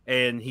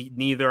 And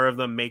neither of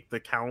them make the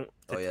count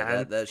to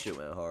 10. That shit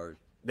went hard.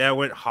 That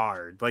went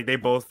hard. Like, they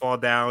both fall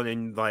down,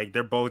 and like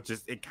they're both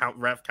just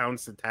ref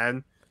counts to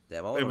 10.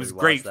 Damn, it was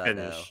great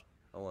finish.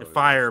 A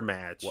fire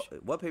match.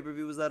 What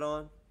pay-per-view was that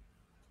on?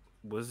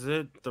 Was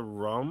it the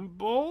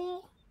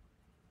Rumble?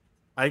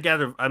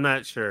 I'm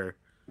not sure.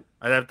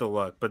 I'd have to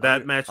look, but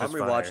that match was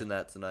fire. I'm rewatching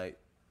that tonight.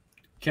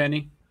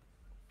 Kenny?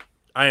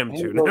 I am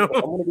too. I'm gonna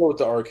go with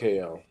the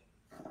RKO.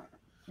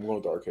 I'm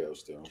going with the RKO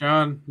still.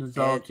 John, it's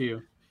all up to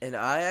you. And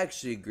I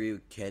actually agree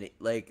with Kenny.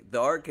 Like, the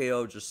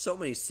RKO, just so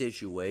many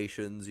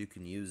situations you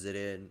can use it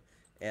in.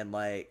 And,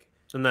 like,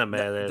 I'm not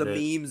mad at it.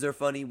 The memes are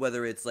funny,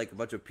 whether it's, like, a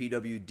bunch of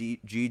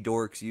PWG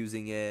dorks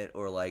using it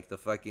or, like, the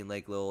fucking,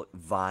 like, little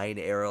Vine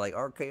era, like,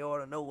 RKO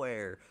out of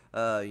nowhere.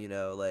 You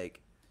know,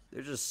 like,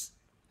 they're just...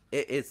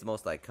 It's the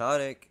most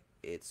iconic.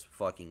 It's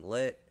fucking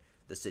lit.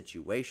 The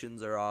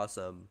situations are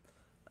awesome.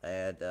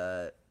 And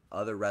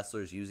other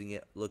wrestlers using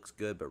it looks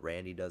good, but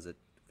Randy does it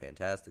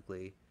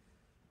fantastically.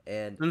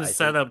 And the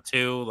setup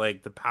too,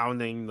 like the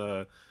pounding,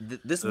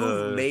 this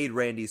move made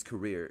Randy's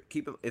career.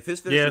 If his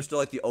finish was still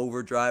like the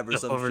overdrive or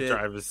some shit,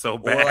 overdrive is so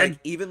bad, or like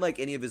even like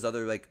any of his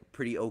other like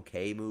pretty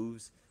okay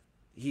moves,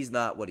 he's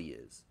not what he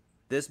is.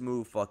 This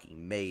move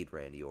fucking made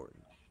Randy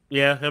Orton.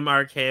 Yeah, him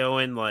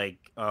RKOing like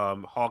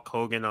Hulk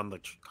Hogan on the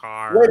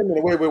car. Wait a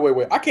minute,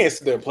 wait. I can't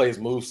sit there and play his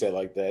moveset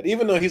like that.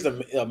 Even though he's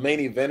a main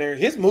eventer,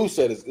 his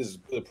moveset is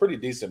a pretty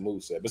decent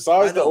moveset.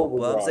 Besides the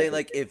overdrive. Well, I'm saying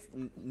like if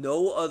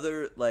no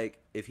other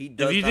if he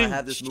does not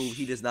have this move,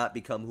 he does not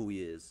become who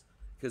he is.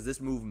 Because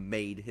this move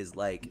made his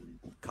like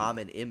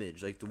common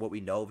image, like to what we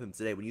know of him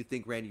today. When you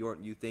think Randy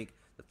Orton, you think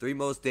the 3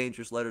 most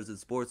dangerous letters in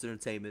sports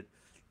entertainment.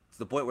 To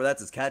the point where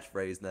that's his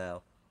catchphrase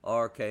now.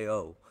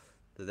 RKO.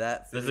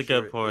 That's a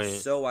good point.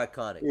 Is so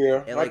iconic.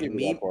 Yeah, and like it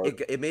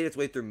made its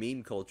way through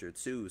meme culture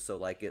too. So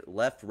like it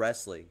left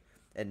wrestling,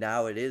 and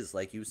now it is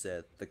like you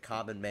said, the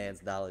common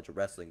man's knowledge of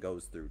wrestling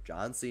goes through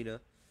John Cena,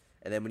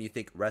 and then when you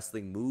think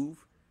wrestling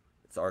move,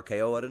 it's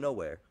RKO out of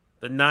nowhere.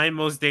 The 9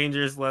 most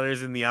dangerous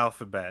letters in the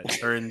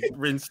alphabet, or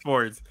in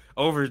sports,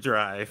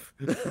 overdrive.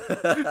 Hey,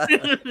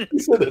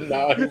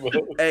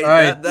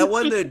 that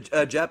one,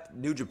 the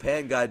New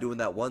Japan guy doing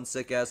that one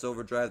sick ass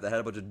overdrive that had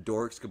a bunch of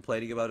dorks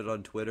complaining about it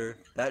on Twitter.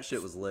 That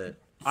shit was lit.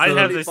 I'd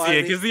have to see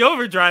it because the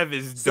overdrive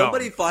is dumb.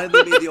 Somebody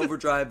finally made the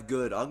overdrive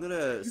good. I'm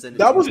gonna send it.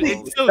 That was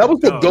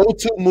the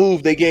go-to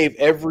move they gave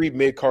every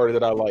mid-carder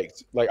that I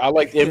liked. Like I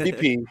liked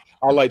MVP,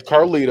 I liked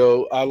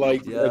Carlito, I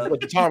liked at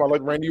the time I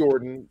liked Randy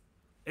Orton.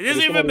 It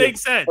doesn't even make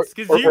sense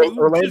because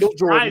you just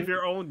drive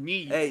your own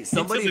knee. Hey,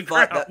 somebody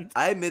fought that.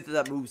 I admit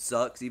that move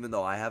sucks, even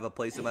though I have a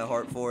place in my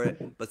heart for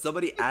it. But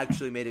somebody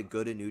actually made it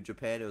good in New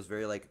Japan. It was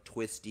very like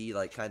twisty,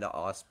 like kind of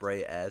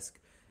Ospreay-esque.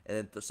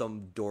 And then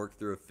some dork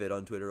threw a fit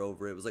on Twitter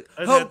over it. It was like,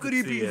 how could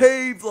he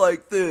behave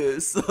like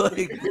this?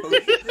 Like, bro,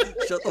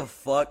 shut the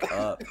fuck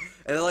up.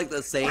 And then like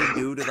the same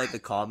dude in like the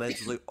comments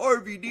was like,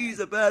 RVD's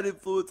a bad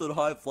influence on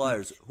high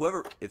flyers.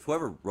 If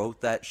whoever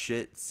wrote that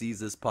shit sees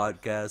this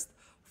podcast,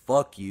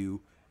 fuck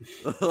you.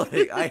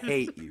 Like, I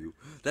hate you.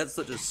 That's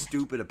such a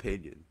stupid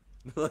opinion.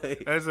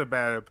 Like, that's a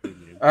bad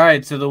opinion. All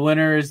right, so the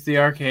winner is the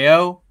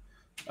RKO.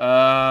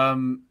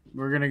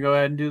 We're gonna go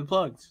ahead and do the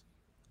plugs.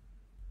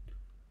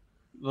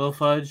 Lil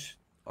Fudge.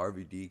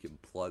 RVD can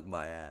plug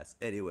my ass.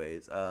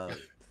 Anyways, wow.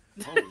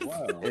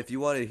 If you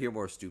want to hear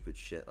more stupid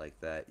shit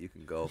like that, you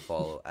can go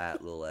follow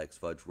at Lil X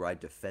Fudge, where I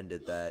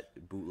defended that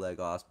bootleg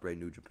Ospreay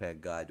New Japan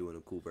guy doing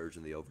a cool version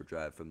of the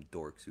overdrive from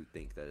dorks who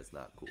think that it's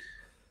not cool.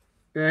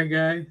 That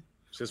guy.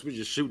 Since we're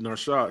just shooting our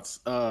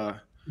shots,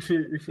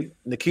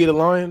 Nikita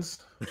Lyons.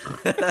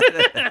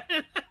 I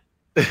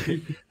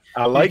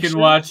like. You can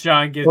watch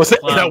Sean get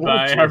clapped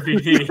by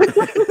RVD.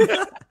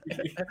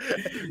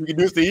 You can do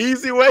this the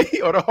easy way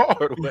or the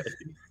hard way.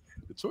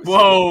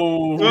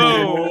 Whoa!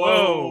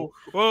 No!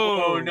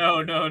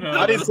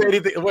 I didn't say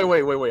anything.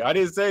 Wait! I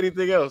didn't say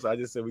anything else. I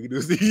just said we can do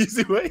this the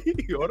easy way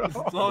or the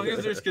hard. As long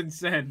as there's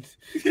consent.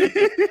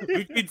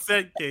 We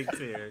consent kicks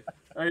here.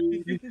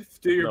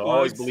 Do your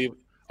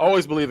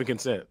always believe in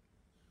consent.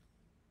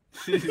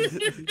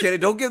 Kenny,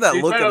 don't give that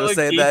look at us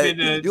saying that.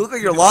 You look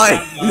like you're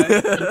lying.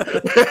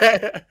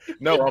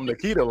 No, I'm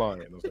Nikita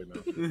lying.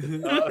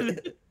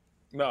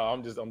 No,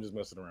 I'm just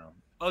messing around.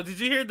 Oh, did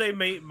you hear they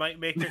might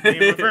make the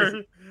name of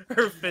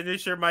her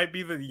finisher might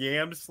be the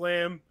Yam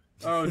Slam?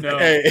 Oh no!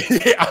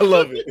 Hey, I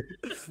love it.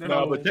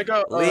 No, but check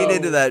out lean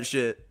into that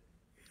shit.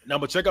 No,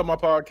 but check out my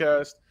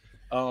podcast,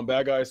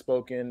 Bad Guys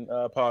Spoken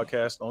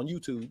podcast on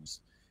YouTube's.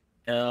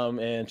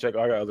 And check,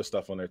 I got other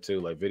stuff on there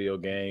too, like video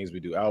games. We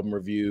do album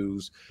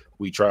reviews.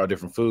 We try out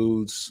different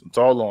foods. It's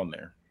all on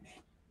there.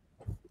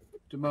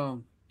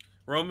 Damone.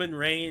 Roman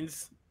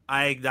Reigns,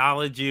 I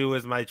acknowledge you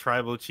as my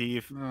tribal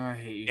chief. Oh, I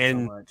hate you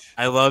and so much.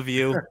 I love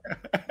you.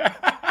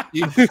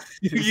 you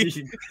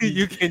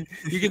can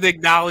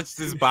acknowledge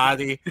this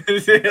body.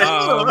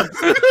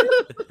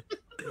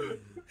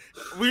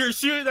 We were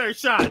shooting our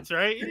shots,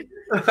 right?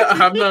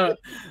 I'm not.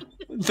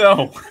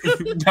 No,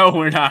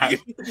 we're not.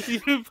 You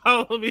can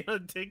follow me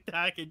on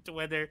TikTok and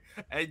Twitter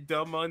at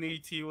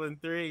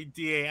DaMoneyT13,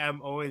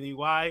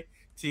 DAMONEY,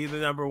 T the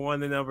number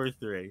 1, the number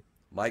 3.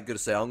 Mike gonna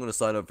say I'm gonna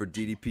sign up for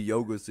DDP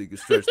yoga so you can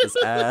stretch this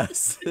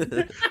ass.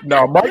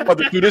 No, Mike about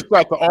to do this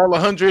out to all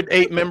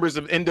 108 members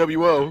of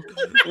NWO.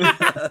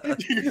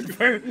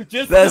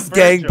 Best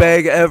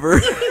gangbang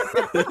ever.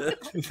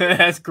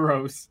 That's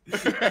gross.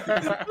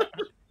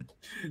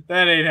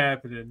 That ain't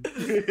happening.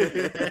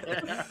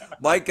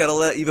 Mike gotta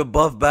let even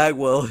Buff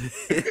Bagwell.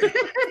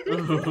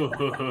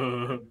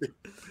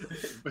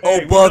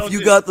 Oh, Buff,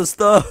 you got the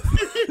stuff.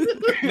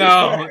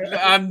 No,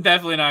 I'm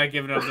definitely not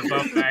giving up the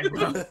Buff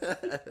Bagwell.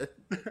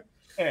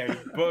 Hey,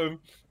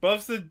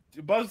 Buff's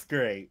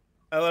great.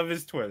 I love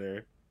his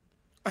Twitter.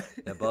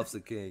 Yeah, Buff's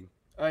the king.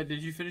 All right,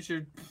 did you finish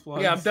your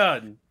plugs? Yeah, I'm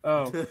done.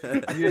 Oh,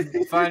 you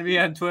can find me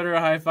on Twitter,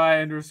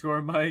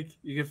 hi-fi_Mike.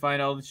 You can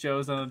find all the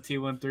shows on the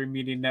T13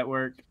 Media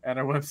Network at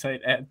our website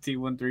at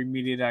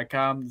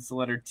t13media.com. It's the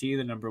letter T,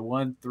 the number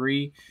 1,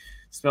 3,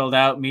 spelled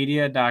out,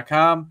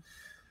 media.com.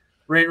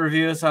 Rate and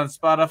review us on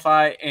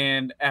Spotify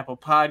and Apple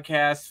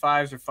Podcasts.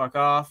 5s or fuck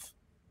off.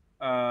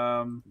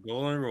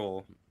 Golden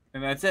rule.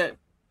 And that's it.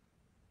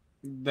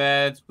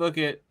 That's book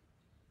it.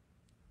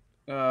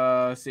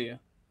 See ya.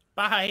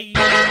 Bye.